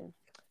option.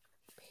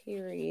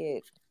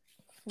 Period.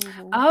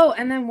 Oh,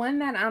 and then one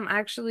that I'm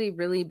actually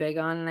really big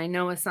on, and I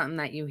know is something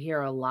that you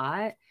hear a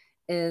lot,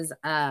 is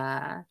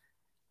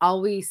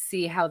always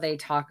see how they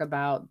talk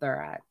about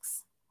their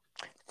ex.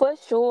 For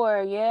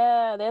sure.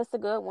 Yeah, that's a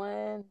good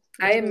one.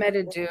 I That is met a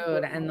a dude,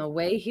 good and one. the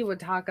way he would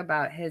talk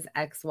about his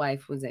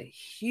ex-wife was a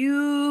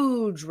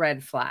huge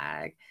red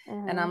flag.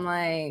 And Mm-hmm. I'm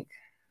like,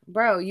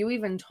 bro, you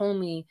even told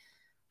me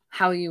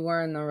how you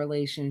were in the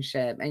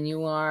relationship, and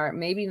you are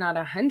maybe not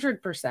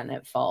 100%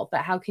 at fault,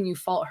 but how can you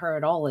fault her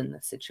at all in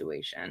this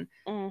situation?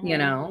 You Mm-hmm.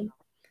 know?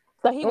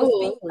 So he was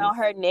Oh, speaking on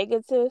her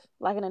negative,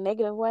 like in a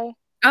negative way.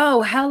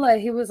 oh, hella.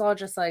 He was all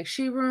just like,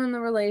 she ruined the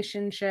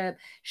relationship.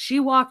 She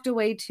walked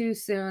away too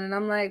soon. And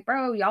I'm like,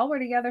 bro, y'all were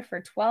together for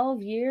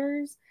 12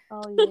 years.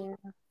 Oh yeah.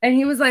 And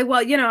he was like, well,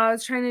 I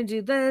was trying to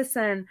do this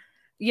and,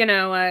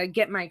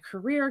 get my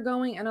career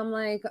going. And I'm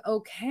like,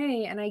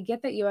 okay. And I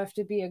get that you have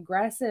to be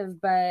aggressive,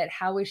 but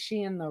how is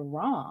she in the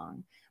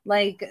wrong?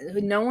 Like,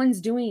 no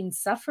one's doing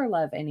suffer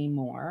love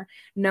anymore.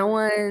 No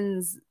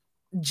one's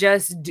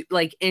just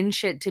like in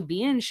shit to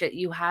be in shit.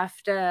 You have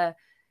to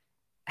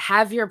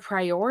have your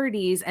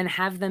priorities and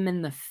have them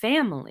in the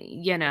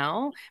family,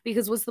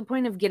 because what's the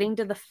point of getting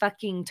to the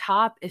fucking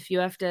top if you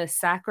have to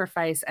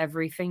sacrifice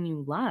everything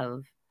you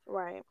love?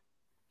 Right.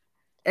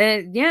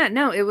 And yeah,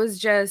 no, it was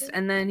just,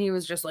 and then he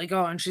was just like,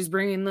 oh, and she's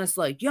bringing this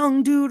like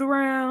young dude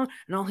around,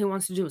 and all he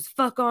wants to do is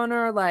fuck on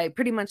her, like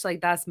pretty much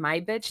like that's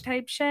my bitch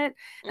type shit.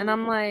 And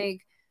I'm Mm-hmm.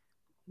 like,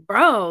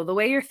 bro, the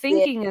way you're Yeah,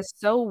 thinking is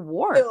so heal,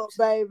 warped.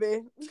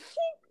 baby.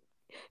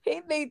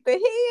 He need to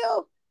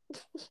heal.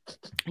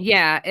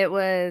 Yeah, it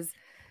was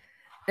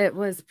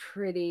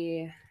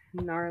pretty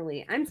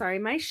gnarly. I'm sorry,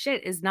 my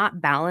shit is not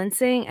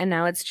balancing, and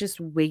now it's just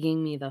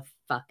wigging me the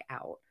fuck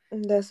out.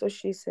 That's what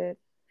she said.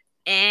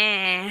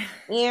 Eh.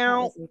 That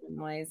Meow. was a good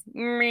noise.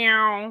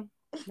 Meow.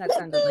 That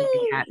sounded like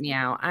a cat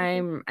meow.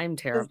 I'm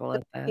Let's terrible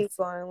at keep this.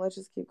 going. Let's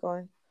just keep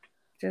going.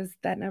 Just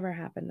that never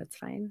happened. It's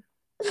fine.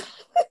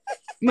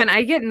 When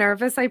I get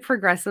nervous, I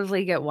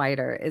progressively get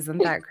whiter. Isn't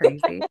that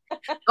crazy?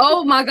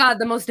 Oh my God,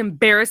 the most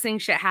embarrassing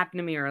shit happened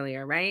to me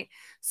earlier, right?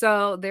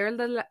 So there are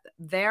the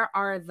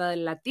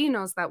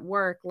Latinos that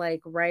work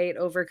like right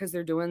over because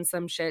they're doing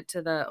some shit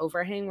to the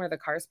overhang where the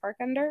cars park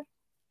under.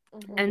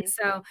 And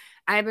so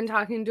I've been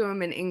talking to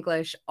him in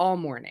English all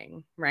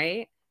morning,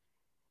 right?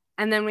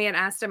 And then we had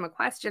asked him a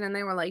question and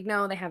they were like,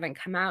 no, they haven't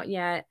come out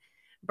yet.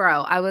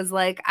 Bro, I was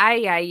like,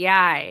 ay, ay,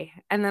 ay.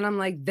 And then I'm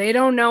like, they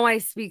don't know I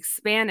speak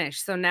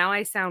Spanish. So now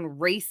I sound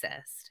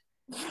racist.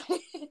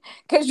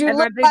 Because you And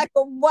my look big, like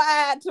a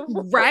white.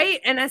 right?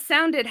 And I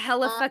sounded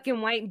hella fucking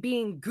white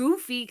being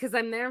goofy because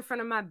I'm there in front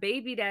of my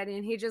baby daddy.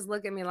 And he just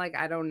looked at me like,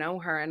 I don't know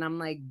her. And I'm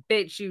like,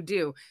 bitch, you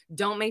do.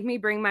 Don't make me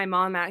bring my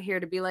mom out here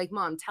to be like,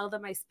 Mom, tell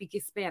them I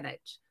speak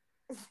Spanish.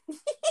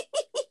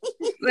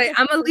 Like,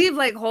 I'm gonna leave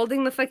like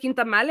holding the fucking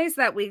tamales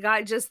that we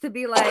got just to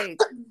be like,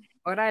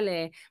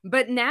 orale.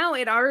 But now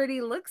it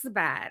already looks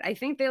bad. I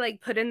think they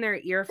like put in their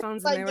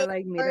earphones and Like they were just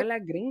like, mira la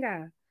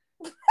gringa.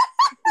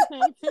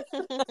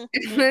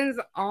 It was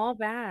all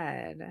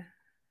bad.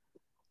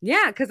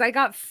 Yeah, because I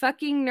got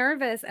fucking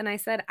nervous and I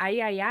said,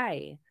 ay, ay,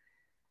 ay.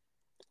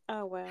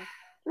 Oh wow.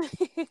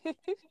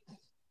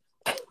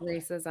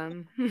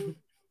 Racism.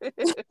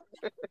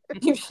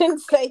 you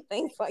shouldn't say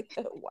things like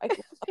that, white.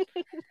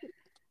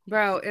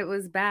 Bro, it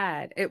was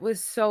bad. It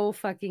was so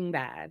fucking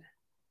bad.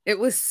 It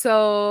was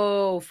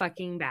so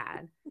fucking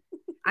bad.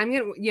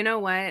 You know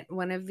what?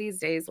 One of these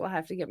days we'll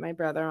have to get my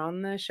brother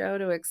on the show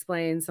to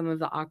explain some of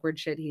the awkward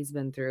shit he's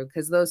been through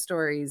because those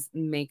stories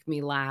make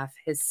me laugh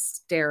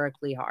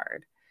hysterically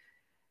hard.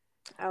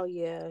 Oh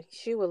yeah,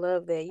 she would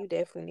love that. You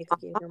definitely need to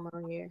get him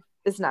on here.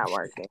 It's not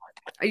working.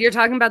 You're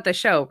talking about the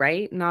show,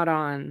 right? Not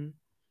on.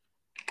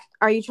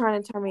 Are you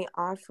trying to turn me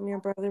off from your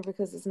brother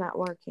because it's not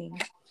working?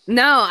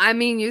 No, I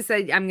mean, you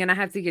said I'm going to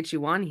have to get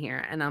you on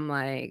here. And I'm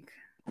like,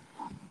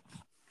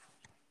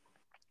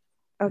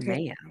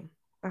 Okay. Ma'am.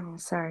 Oh,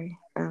 sorry.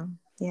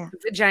 Yeah.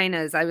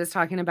 Vaginas. I was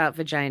talking about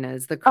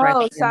vaginas. The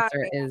correct answer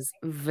Sorry. is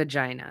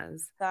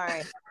vaginas.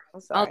 Sorry.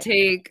 I'm I'll sorry.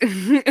 take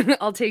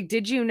I'll take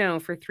did you know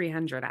for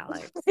 300,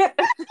 Alex.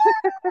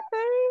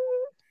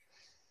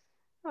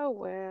 Oh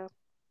well.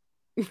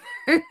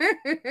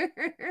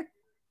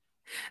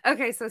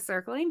 Okay, so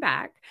circling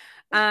back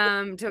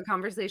to a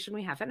conversation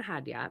we haven't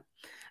had yet.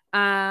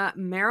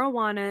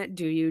 Marijuana,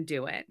 do you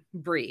do it?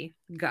 Bree,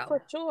 go.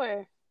 For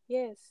sure.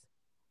 Yes.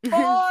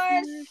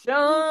 For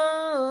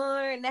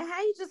sure. Now,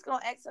 how you just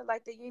gonna ask her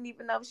like that? You didn't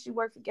even know if she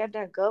worked for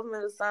goddamn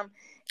government or something.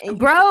 And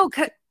Bro,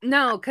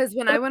 no, because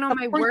when I went on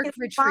my work freaking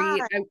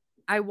retreat, fine.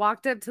 I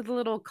walked up to the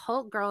little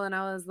cult girl and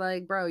I was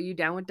like, bro, you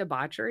down with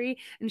debauchery?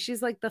 And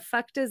she's like, the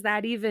fuck does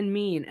that even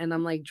mean? And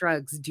I'm like,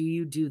 drugs, do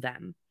you do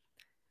them?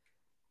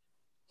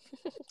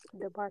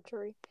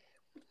 Debauchery.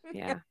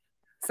 Yeah.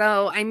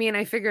 So, I mean,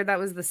 I figured that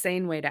was the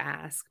sane way to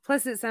ask.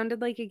 Plus, it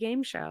sounded like a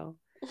game show.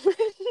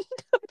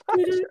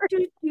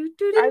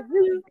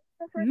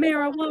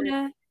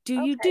 Marijuana, do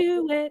you Okay.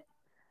 do it?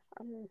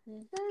 I'm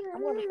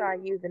gonna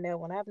start using that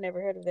one. I've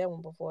never heard of that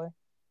one before.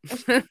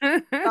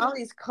 All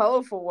these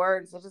colorful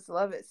words. I just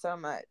love it so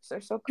much.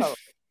 They're so colorful.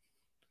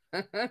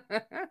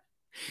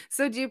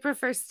 So, do you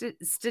prefer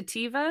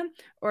sativa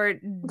or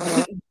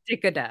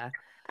dicada?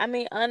 I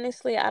mean,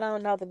 honestly, I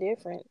don't know the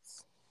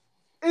difference.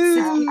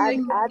 Sativa I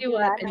gets you do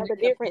up not and know the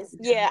dicada difference.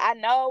 pulls you Yeah, I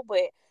know,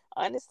 but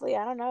honestly,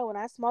 I don't know. When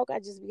I smoke, I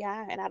just be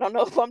high, and I don't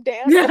know if I'm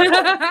down or up. down.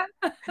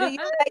 Do I you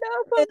don't like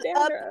know if it I'm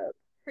down up, or up.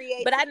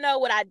 create But I know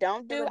what I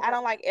don't do. I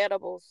don't like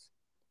edibles.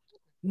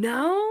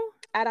 No?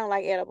 I don't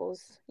like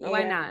edibles.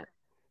 Why Yeah. not?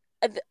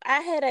 I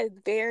had a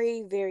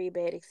very, very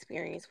bad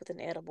experience with an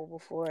edible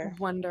before.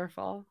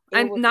 Wonderful. It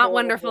I'm was not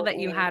wonderful horrible,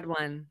 that you man. had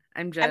one.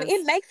 I'm I mean, it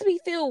just makes me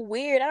feel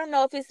weird. I don't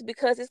know if it's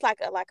because it's like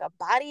a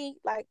body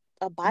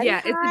yeah,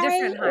 it's a high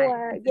different high.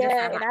 or It's a yeah,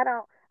 different and high.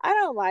 I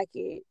don't like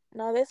it.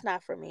 No, that's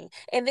not for me.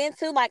 And then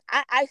too, like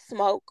I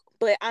smoke,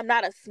 but I'm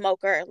not a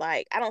smoker.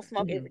 Like I don't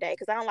smoke every day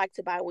because I don't like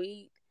to buy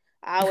weed.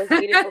 I always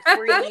get it for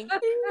free.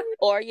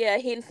 Or yeah,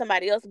 hitting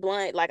somebody else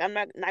blunt. Like I'm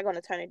not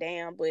gonna turn it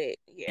down, but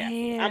yeah,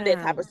 I'm that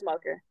type Damn. of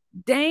smoker.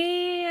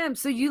 Damn.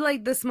 So you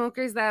like the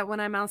smokers that when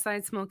I'm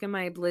outside smoking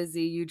my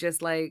blizzy, you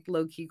just like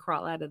low key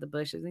crawl out of the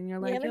bushes and you're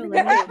Yeah, like, let yo, me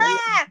let get me.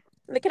 that.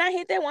 Can I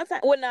hit that one time?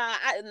 Well,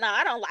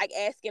 I don't like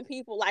asking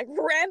people like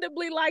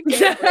randomly like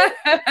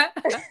that.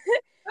 But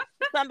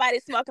somebody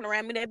smoking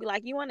around me, they'd be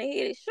like, "You want to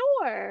hit it?"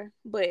 Sure,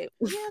 but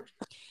yeah,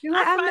 You're I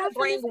like, I'm try to not gonna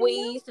bring say no.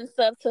 weeds and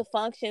stuff to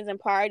functions and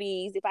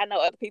parties if I know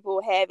other people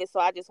will have it. So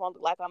I just won't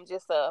look like I'm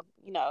just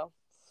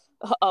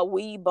a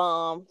weed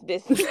bum.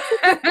 This Well,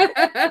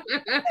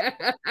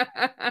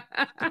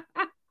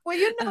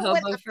 you A know,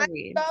 when hobo for I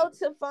weed. go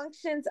to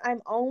functions,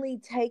 I'm only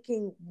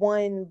taking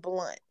one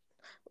blunt.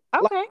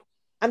 Like, okay.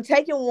 I'm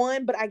taking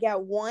one, but I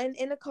got one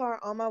in the car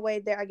on my way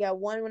there. I got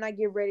one when I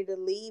get ready to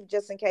leave,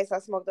 just in case I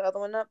smoke the other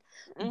one up.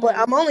 But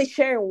Mm-hmm. I'm only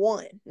sharing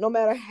one, no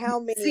matter how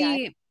many I.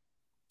 See,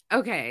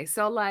 okay,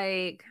 so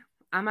like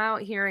I'm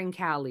out here in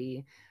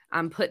Cali.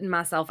 I'm putting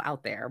myself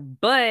out there,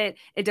 but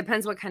it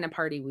depends what kind of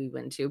party we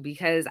went to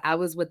because I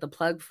was with the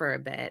plug for a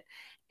bit.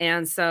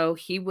 And so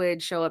he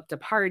would show up to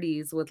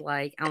parties with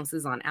like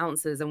ounces on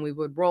ounces, and we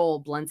would roll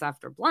blunts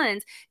after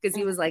blunts because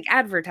he was like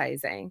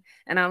advertising.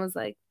 And I was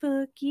like,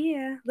 fuck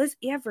yeah, let's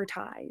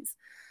advertise.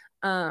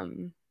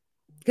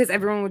 Because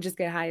everyone would just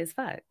get high as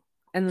fuck.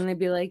 And then they'd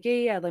be like,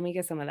 yeah, let me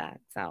get some of that.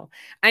 So,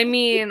 I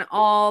mean,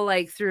 all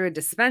like through a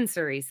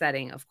dispensary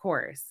setting, of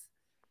course.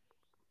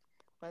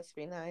 Must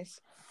be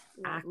nice.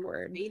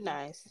 Awkward. Be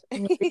nice.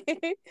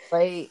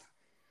 Late.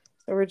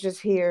 So we're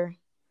just here.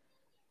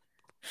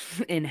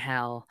 In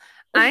hell.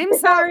 I'm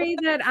sorry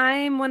that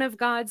I'm one of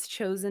God's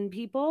chosen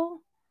people.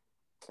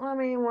 I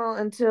mean, well,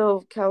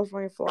 until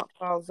California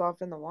falls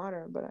off in the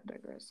water, but I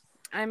digress.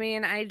 I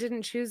mean, I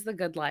didn't choose the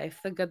good life.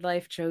 The good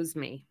life chose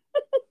me.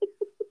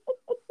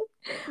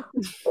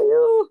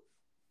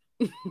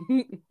 It's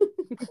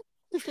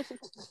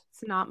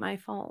not my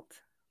fault.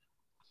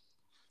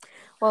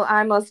 Well,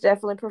 I most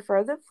definitely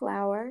prefer the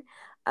flower.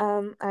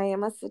 I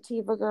am a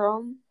sativa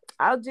girl.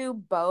 I'll do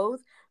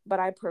both,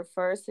 but I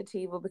prefer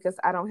sativa because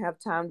I don't have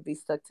time to be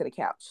stuck to the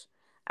couch.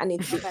 I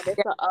need to be. Okay, that's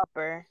the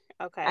upper.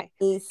 I Okay.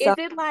 need some.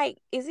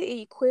 Is it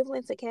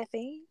equivalent to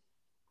caffeine?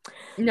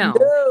 No.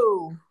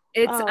 No.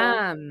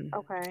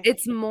 Okay.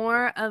 It's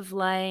more of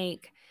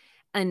like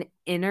an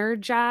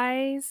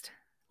energized,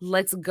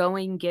 let's go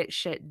and get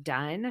shit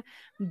done.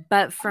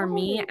 But for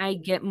me, I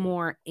get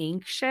more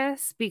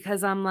anxious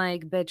because I'm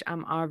like, bitch,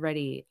 I'm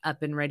already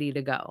up and ready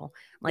to go.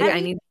 Like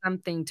I need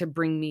something to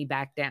bring me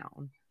back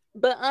down.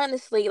 But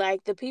honestly,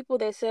 like the people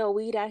that sell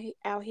weed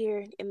out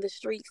here in the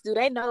streets, do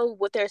they know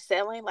what they're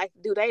selling? Like,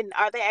 are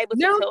they able to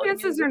No, tell you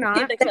chances this are is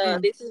not. indica,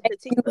 this is You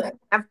sativa?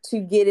 have to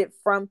get it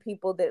from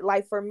people that,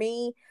 like, for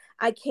me,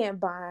 I can't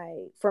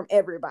buy from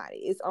everybody.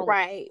 It's only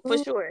Right, for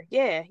sure.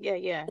 Yeah, yeah,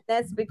 yeah.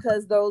 that's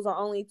because those are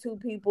only two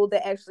people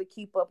that actually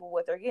keep up with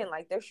what they're getting,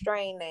 like their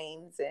strain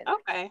names and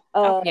Okay.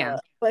 Yeah.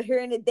 But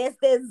hearing it, that's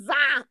that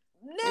za.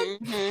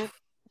 Mm-hmm.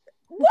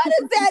 What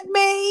does that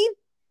mean?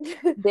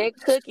 That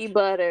cookie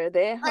butter,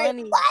 that Like,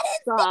 honey what is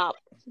it? sop,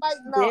 Like,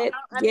 no, that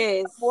I need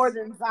yes. more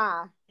than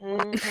Zai.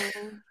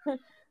 Mm-hmm.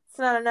 It's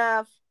not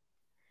enough.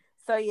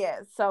 So yeah,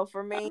 so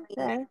for me,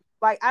 Okay.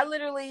 like I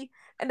literally,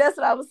 and that's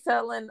what I was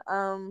telling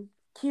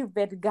Q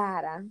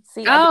Vergara.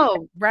 See, I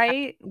Oh,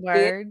 right. did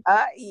Word.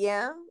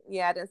 yeah.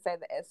 Yeah, I didn't say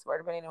the S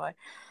word, but anyway.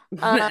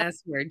 The Um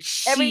S word.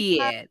 every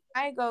time Shit.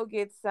 I go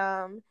get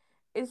some,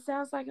 it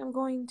sounds like I'm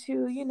going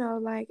to,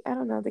 like I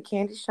don't know, the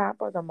candy shop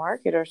or the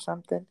market or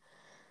something.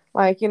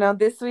 Like,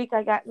 this week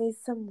I got me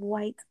some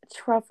white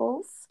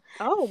truffles.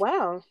 Oh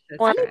wow. That's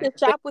I One, need to right.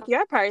 shop with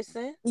your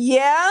person.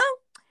 yeah.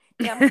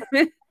 Yeah,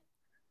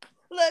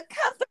 look,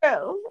 come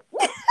through.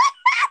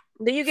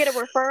 Do you get a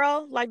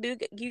referral? Like, do you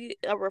get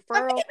a I mean,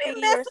 referral they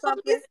fee mess or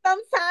with me something?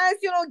 sometimes,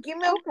 give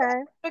me a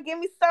Okay. give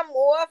me some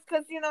off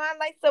because I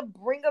like to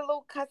bring a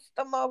little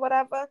customer or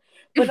whatever.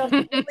 But no,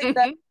 she really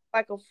does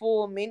like a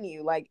full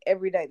menu like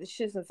every day. The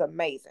shit is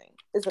amazing.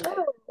 It's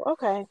amazing. Oh,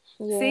 okay.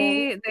 Yeah.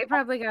 See, they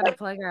probably got a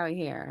plug out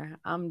here.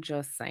 I'm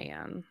just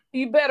saying.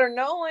 You better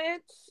know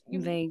it.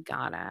 They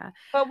gotta.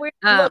 But we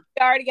Um, look,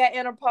 we already got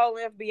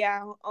Interpol and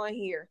FBI on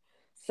here,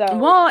 so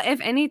well, if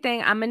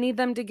anything, I'm gonna need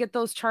them to get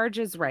those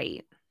charges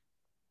right.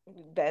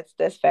 that's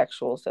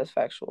factuals. That's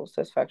factuals.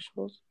 That's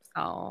factuals.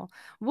 So,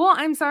 well,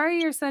 I'm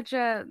sorry you're such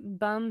a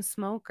bum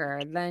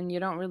smoker. Then you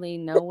don't really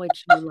know what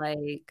you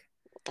like,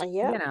 you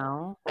Yep.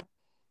 know,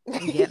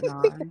 getting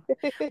on.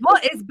 Well,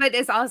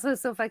 it's also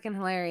so fucking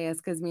hilarious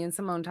because me and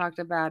Simone talked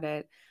about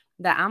it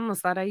that I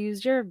almost thought I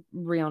used your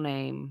real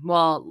name.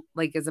 Well,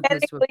 like as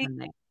opposed to a Technically, pen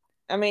name.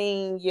 I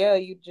mean, yeah,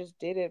 you just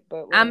did it,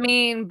 but I whatever.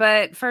 mean,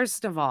 but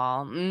first of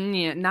all,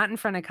 yeah, not in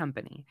front of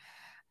company.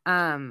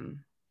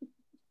 Um,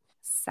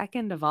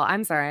 Second of all,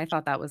 I'm sorry, I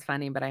thought that was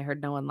funny, but I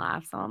heard no one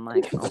laugh, so I'm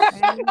like,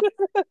 okay,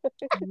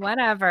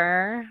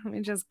 whatever. Let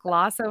me just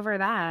gloss over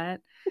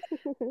that.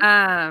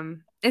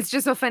 It's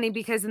just so funny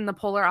because in the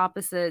polar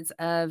opposites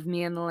of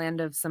Me and the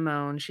Land of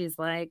Simone, she's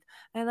like,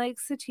 I like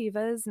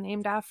sativas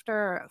named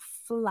after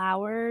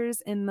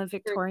flowers in the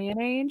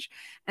Victorian age.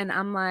 And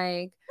I'm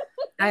like,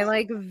 I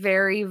like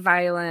very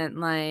violent,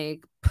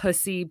 like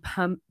pussy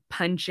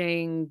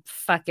punching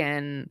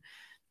fucking,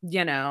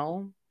 you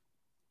know,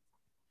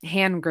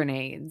 hand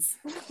grenades.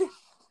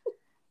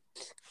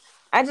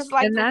 I just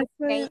like And the little that's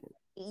what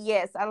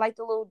yes, I like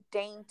the little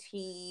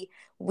dainty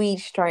weed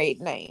straight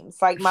names.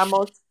 Like my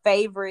most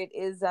favorite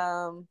is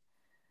SFV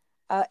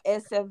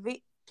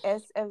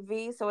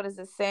SFV. So what is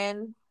it?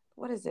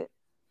 What is it?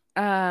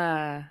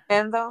 uh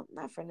Fernando?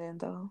 Not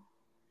Fernando.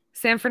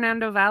 San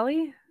Fernando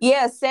Valley?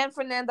 Yeah, San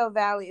Fernando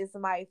Valley is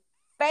my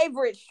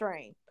favorite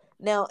strain.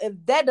 Now, if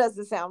that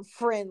doesn't sound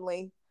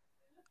friendly,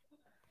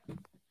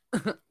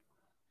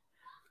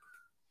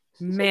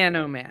 Man,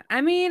 oh man.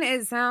 I mean,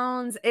 it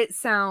sounds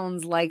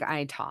like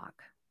I talk.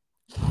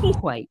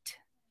 Quite.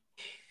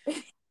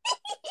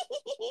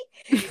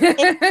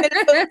 yeah,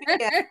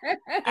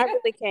 I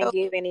really can't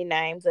give any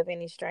names of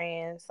any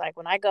strands. Like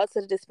when I go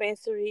to the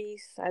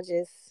dispensaries, I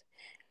just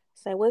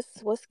say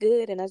what's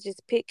good, and I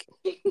just pick.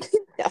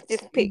 I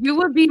just pick. You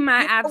would be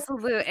my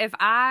absolute if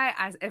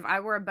I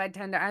were a bud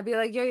tender, I'd be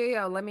like, yo, yo,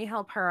 yo, let me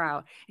help her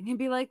out. And you'd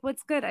be like,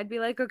 what's good? I'd be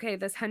like, okay,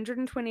 this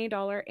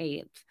 $120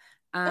 eighth.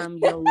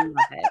 You'll love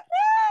it.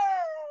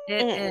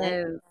 It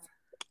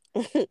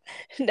Mm-mm. is.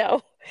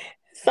 No,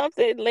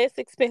 something less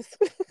expensive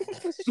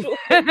for sure.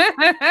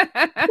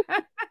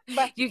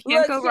 but You can't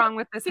look, go wrong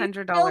with this she's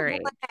still $100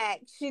 eighth.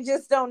 black. She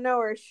just don't know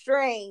her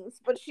strains,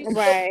 but she's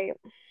Right.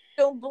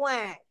 still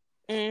black.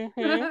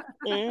 Mm-hmm.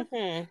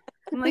 Mm-hmm.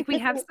 I'm like, we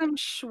have some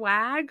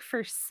swag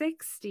for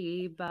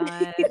 60,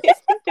 but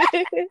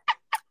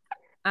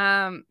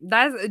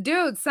that's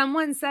dude,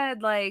 someone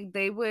said like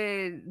they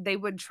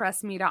would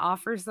trust me to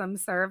offer some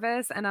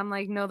service and I'm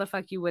like, no the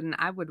fuck you wouldn't.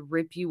 I would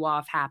rip you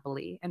off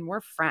happily and we're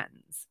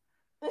friends.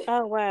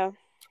 Oh wow.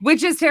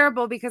 Which is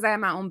terrible because I have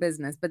my own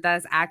business, but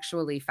that's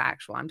actually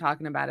factual. I'm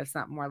talking about if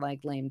something more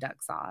like lame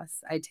duck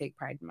sauce. I take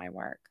pride in my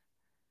work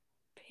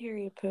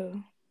Period,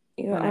 poo.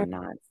 You when are I'm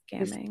not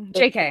just scamming.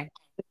 JK.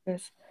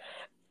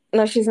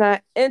 no, she's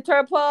not.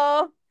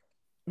 Interpol.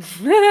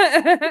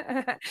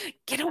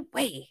 Get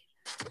away.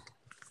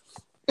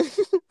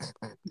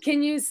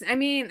 I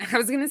mean, I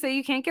was going to say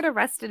you can't get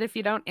arrested if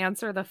you don't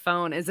answer the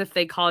phone as if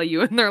they call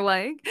you and they're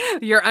like,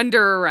 you're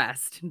under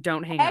arrest.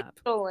 Don't hang up.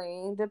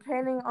 Actually,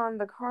 depending on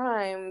the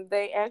crime,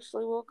 they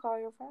actually will call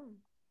your phone.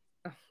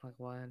 Oh, like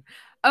what?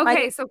 Like,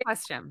 Okay, so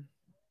question.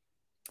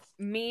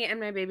 Me and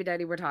my baby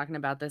daddy were talking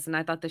about this and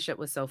I thought the shit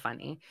was so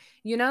funny.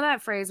 You know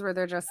that phrase where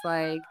they're just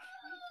like,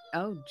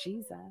 oh,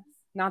 Jesus.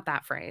 Not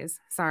that phrase.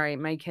 Sorry,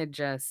 my kid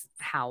just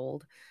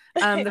howled.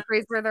 The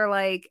phrase where they're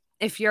like,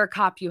 if you're a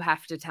cop, you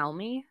have to tell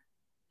me.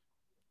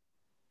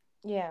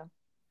 yeah.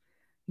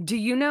 Do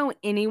you know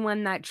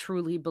anyone that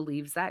truly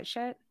believes that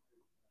shit?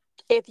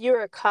 If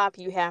you're a cop,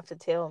 you have to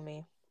tell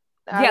me.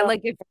 I Yeah, don't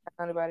like if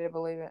want anybody to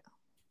believe it.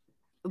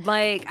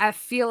 like I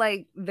feel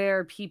like there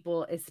are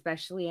people,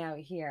 especially out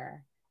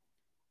here.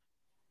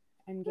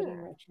 I'm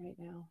getting rich right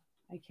now.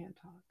 I can't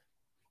talk.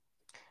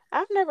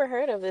 I've never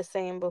heard of this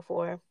saying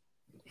before.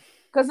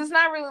 Because it's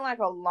not really like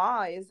a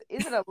law. Is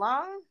it a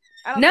law?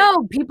 I don't think.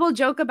 No, people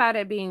joke about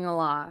it being a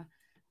law.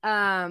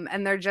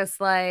 And they're just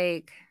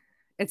like,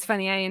 it's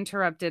funny, I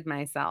interrupted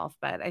myself,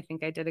 but I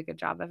think I did a good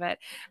job of it.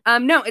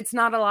 No, it's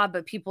not a law,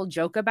 but people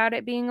joke about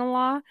it being a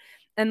law.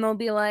 And they'll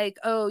be like,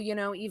 oh,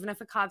 even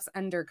if a cop's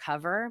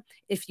undercover,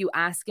 if you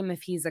ask him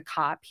if he's a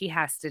cop, he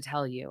has to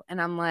tell you.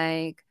 And I'm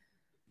like,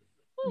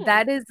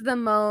 that is the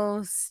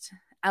most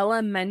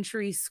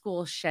elementary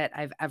school shit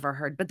I've ever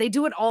heard. But they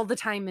do it all the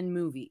time in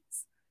movies.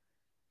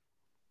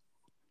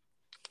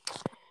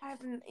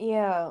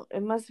 Yeah,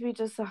 it must be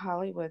just a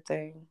Hollywood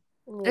thing.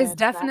 It's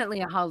definitely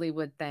a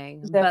Hollywood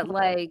thing, but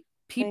like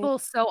people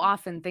so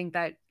often think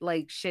that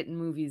like shit in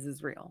movies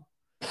is real.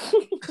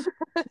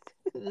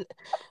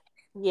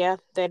 Yeah,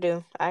 they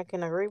do. I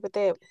can agree with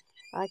that.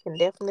 I can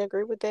definitely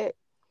agree with that.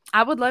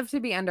 I would love to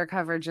be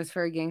undercover just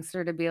for a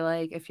gangster to be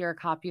like, if you're a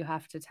cop, you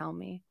have to tell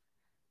me.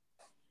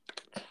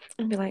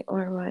 And be like,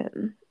 or what?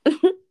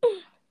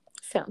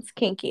 Sounds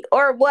kinky.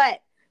 Or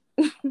what?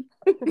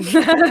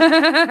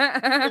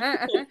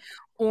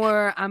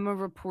 Or I'm gonna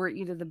report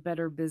you to the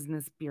Better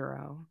Business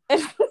Bureau.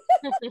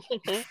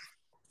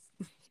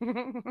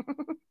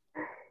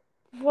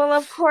 Well,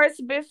 of course,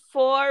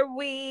 before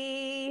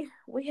we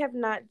have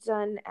not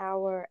done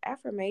our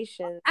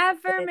affirmations.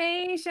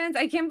 Affirmations.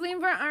 I can't believe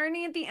we're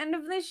already at the end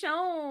of the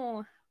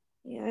show.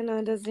 Yeah, I know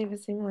it doesn't even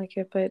seem like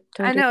it, but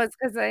I know it's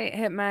because I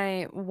hit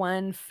my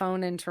one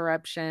phone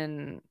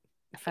interruption.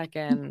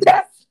 Fucking.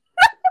 Yes.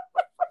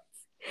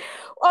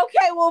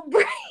 Okay, well,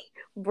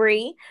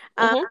 Bree.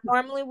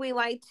 Normally we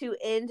like to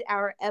end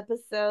our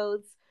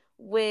episodes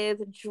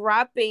with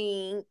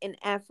dropping an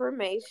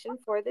affirmation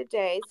for the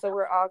day. So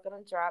we're all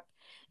gonna drop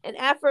an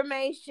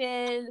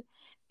affirmation,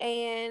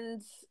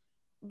 and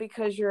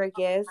because you're a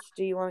guest,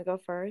 do you want to go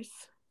first?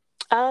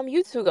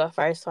 You two go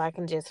first so I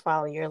can just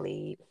follow your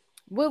lead.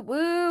 Woo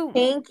woo.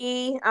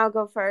 Pinky, I'll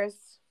go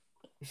first.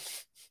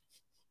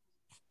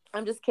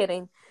 I'm just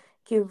kidding.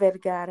 Cute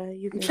Vergara,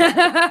 you can.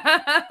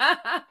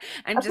 I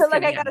feel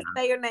like I gotta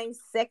say your name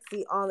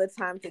sexy all the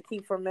time to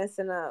keep from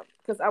messing up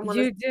because I want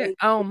to. You do.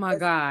 Oh my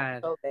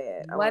god. So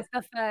bad. What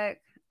the fuck?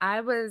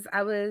 I was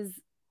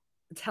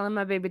telling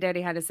my baby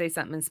daddy how to say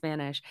something in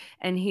Spanish,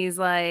 and he's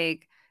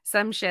like,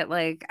 some shit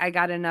like, I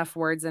got enough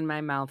words in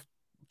my mouth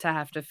to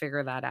have to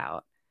figure that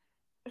out.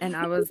 And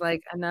I was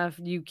like, enough?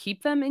 You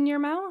keep them in your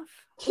mouth?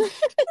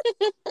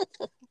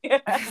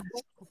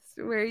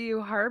 Where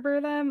you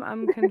harbor them?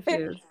 I'm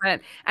confused.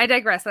 But I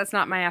digress. That's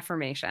not my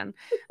affirmation.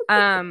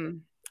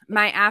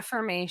 My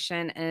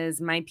affirmation is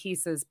my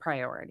peace is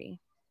priority.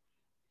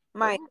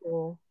 My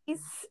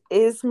peace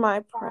is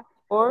my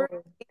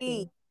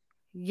priority.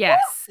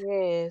 Yes.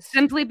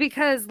 Simply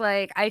because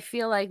like I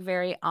feel like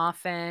very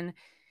often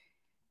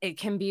it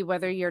can be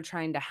whether you're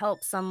trying to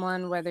help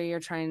someone, whether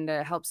you're trying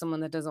to help someone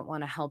that doesn't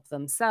want to help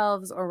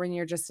themselves, or when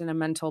you're just in a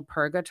mental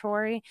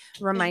purgatory,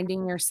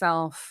 reminding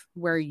yourself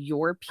where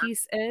your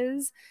peace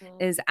is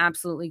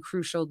absolutely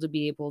crucial to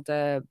be able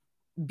to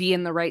be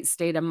in the right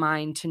state of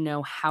mind to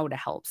know how to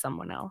help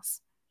someone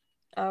else.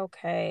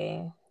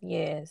 Okay.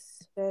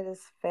 Yes. That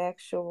is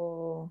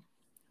factual.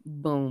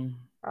 Boom.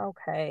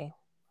 Okay.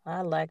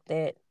 I like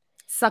that.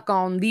 Suck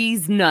on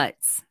these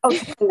nuts.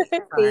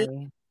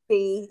 Okay.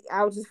 See,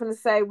 I was just going to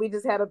say, we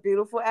just had a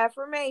beautiful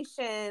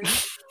affirmation.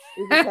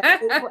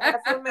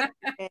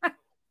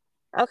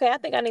 Okay, I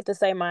think I need to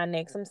say mine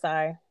next. I'm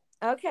sorry.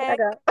 Okay.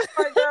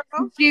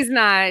 She's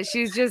not.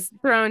 She's just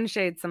throwing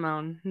shade,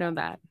 Simone. Know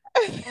that.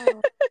 I'm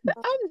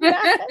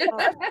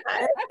not.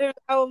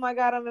 Oh my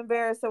God, I'm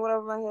embarrassed. So went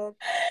over my head.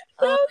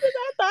 No, because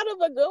I thought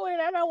of a good one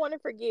and I don't want to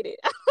forget it.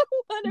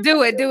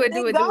 Do it.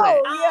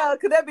 Yeah,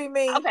 could that be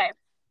me? Okay.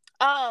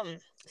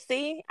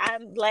 See,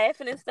 I'm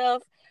laughing and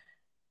stuff.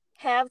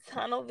 Have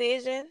tunnel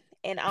vision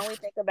and only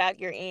think about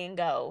your end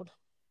goal.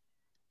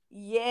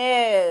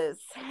 Yes,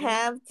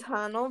 have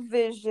tunnel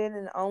vision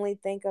and only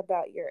think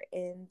about your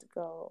end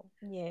goal.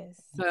 Yes.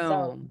 Boom.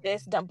 So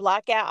just don't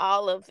block out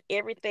all of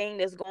everything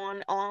that's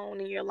going on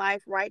in your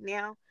life right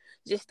now.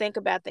 Just think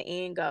about the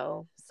end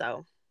goal.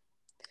 So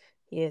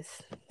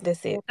yes,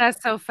 that's it.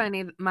 That's so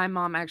funny. My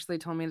mom actually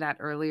told me that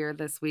earlier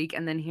this week,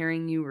 and then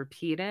hearing you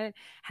repeat it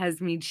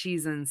has me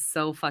cheesing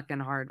so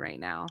fucking hard right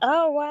now.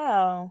 Oh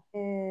wow.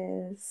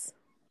 Yes.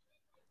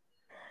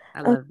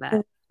 I love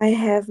that. I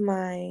have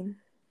mine.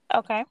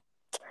 Okay.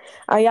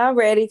 Are y'all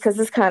ready? Because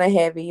it's kind of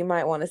heavy. You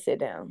might want to sit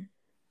down.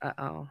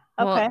 Uh-oh.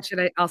 Okay.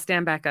 Well, I'll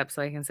stand back up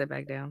so I can sit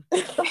back down.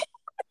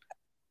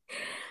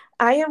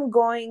 I am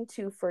going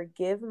to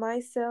forgive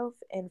myself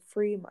and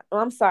free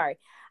I'm sorry.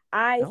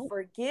 I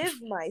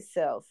forgive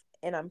myself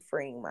and I'm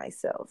freeing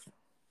myself.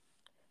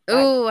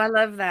 Oh, I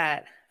love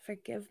that.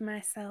 Forgive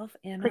myself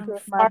and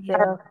forgive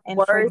myself and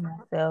free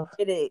myself.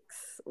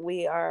 Critics.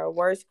 We are our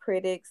worst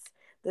critics.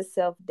 The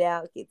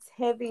self-doubt gets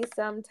heavy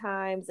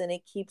sometimes and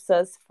it keeps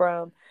us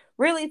from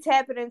really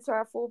tapping into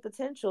our full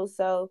potential.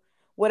 So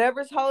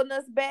whatever's holding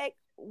us back,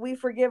 we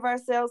forgive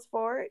ourselves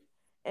for it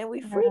and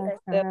we free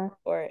ourselves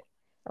for it.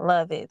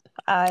 Love it.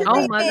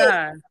 Oh my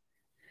God.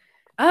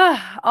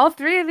 All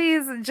three of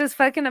these just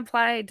fucking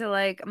apply to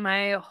like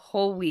my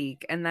whole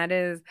week. And that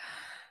is,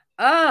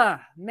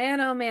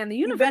 man, oh man, the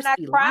You better universe not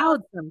be cry.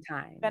 loud Better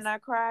sometimes.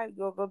 not cry.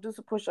 Go do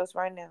some push-ups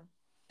right now.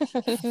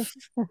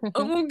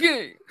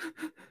 Okay.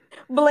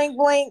 Blink,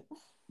 blink.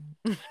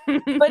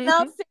 But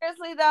no,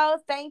 seriously though,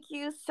 thank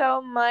you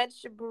so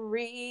much,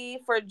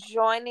 Bree, for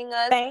joining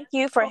us. Thank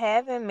you for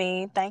having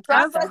me. Thank you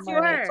Drop so us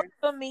your much.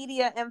 social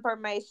media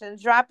information.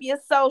 Drop your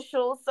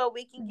socials so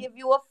we can give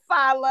you a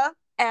follow.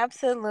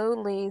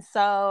 Absolutely.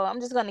 So I'm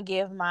just gonna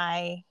give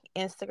my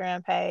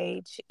Instagram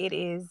page. It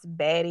is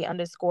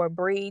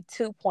baddie_Bree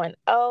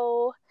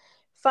 2.0.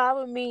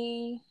 Follow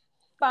me,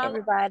 Follow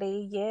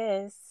everybody.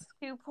 Yes.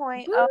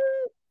 2.0. Woo.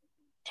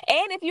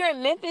 And if you're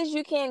in Memphis,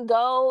 you can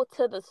go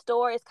to the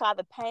store. It's called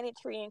the Painted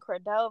Tree in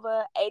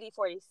Cordova,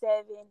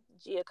 8047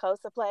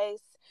 Giacosa Place.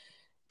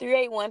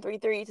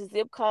 38133 is the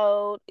zip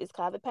code. It's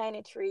called the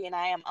Painted Tree, and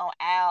I am on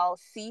aisle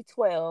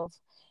C12.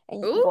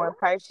 And you can Ooh, go and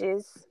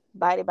purchase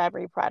Body by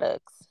Bree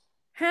products.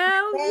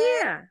 hell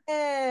yeah.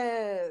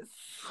 Yes.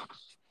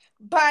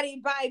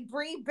 Body by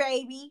Bree,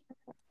 baby.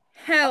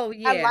 Hell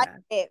I like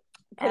yeah. it.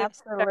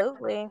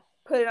 Absolutely.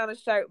 Put it on a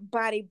shirt.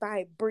 Body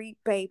by Bree,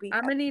 baby.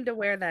 I'm gonna need to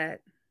wear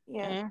that.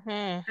 Yeah.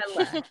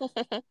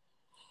 Hella.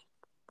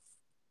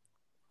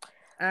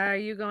 Are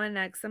you going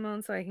next,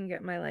 Simone, so I can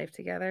get my life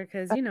together?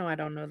 Because you know I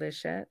don't know this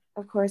shit.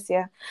 Of course,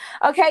 yeah.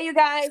 Okay, you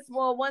guys.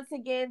 Well, once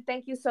again,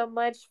 thank you so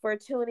much for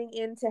tuning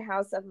in to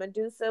House of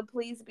Medusa.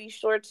 Please be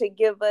sure to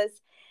give us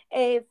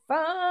a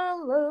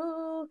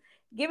follow.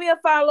 Give me a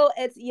follow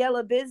at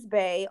Yella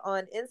Bizbay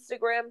on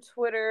Instagram,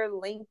 Twitter,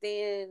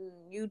 LinkedIn,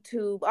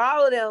 YouTube,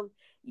 all of them.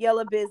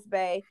 Yella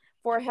Bizbay.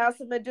 For House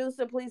of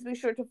Medusa, please be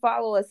sure to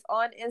follow us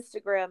on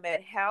Instagram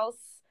at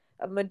House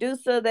of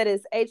Medusa. That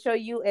is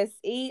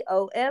HOUSEOFME.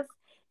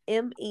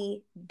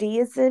 D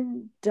is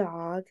in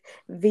dog,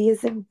 V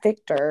is in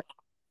Victor,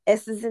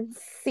 S is in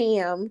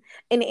Sam,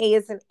 and A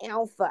is in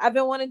Alpha. I've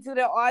been wanting to do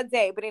that all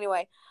day, but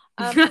anyway,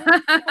 please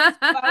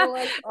follow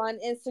us on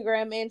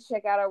Instagram and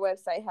check out our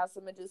website,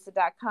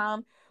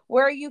 houseofmedusa.com,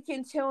 where you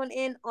can tune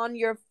in on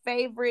your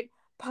favorite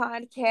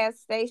podcast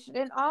station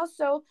and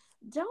also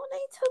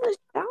donate to the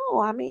show.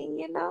 I mean,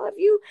 you know,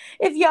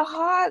 if your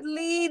heart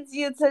leads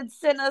you to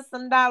send us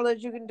some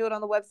dollars, you can do it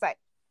on the website.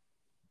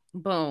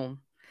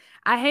 Boom.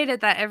 I hate it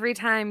that every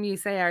time you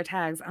say our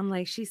tags, I'm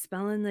like, she's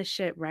spelling this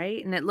shit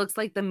right. And it looks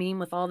like the meme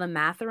with all the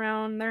math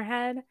around their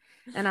head.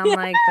 And I'm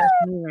like, that's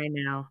me right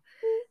now.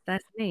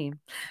 That's me.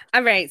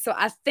 All right. So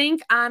I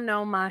think I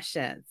know my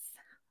shits.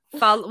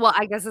 Well,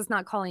 I guess it's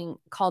not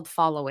called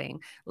following.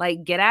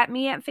 Like, get at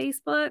me at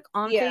Facebook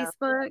on Yeah,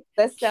 Facebook.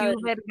 that's Q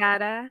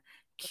Vergara,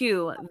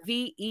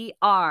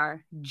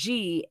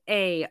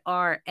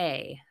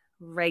 QVERGARA,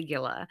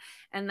 regular.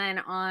 And then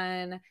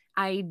on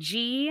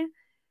IG,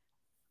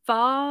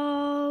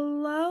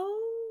 follow,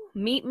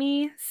 meet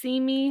me, see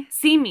me.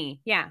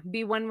 Yeah,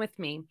 be one with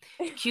me.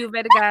 Q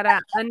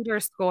Vergara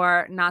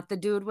 _ not the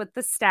dude with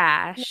the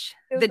stash,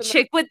 the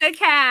chick with the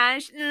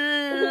cash.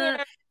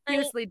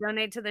 Seriously,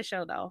 donate to the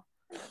show though.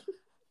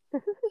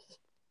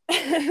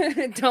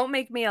 Don't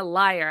make me a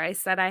liar. I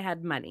said I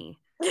had money.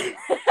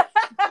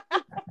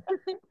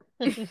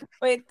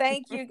 But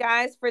thank you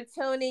guys for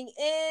tuning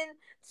in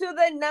to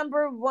the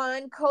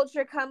 #1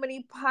 culture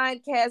comedy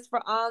podcast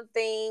for all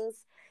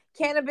things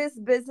cannabis,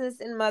 business,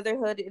 and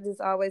motherhood. It is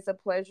always a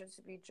pleasure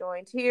to be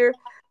joined here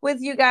with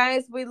you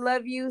guys. We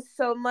love you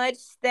so much.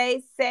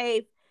 Stay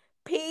safe.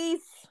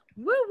 Peace.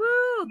 Woo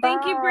woo.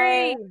 Thank you,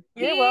 Bree.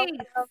 You're welcome.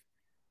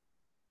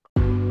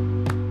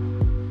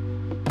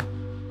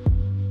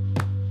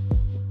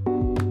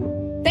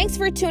 Thanks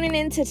for tuning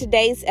in to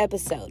today's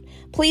episode.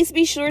 Please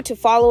be sure to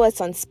follow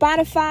us on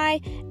Spotify,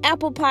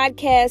 Apple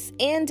Podcasts,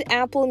 and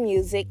Apple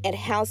Music at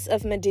House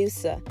of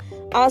Medusa.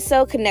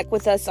 Also, connect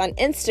with us on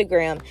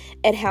Instagram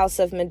at House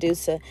of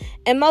Medusa.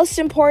 And most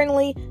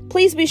importantly,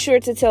 please be sure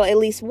to tell at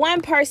least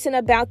one person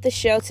about the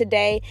show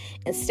today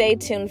and stay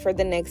tuned for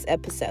the next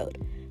episode.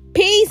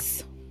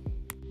 Peace!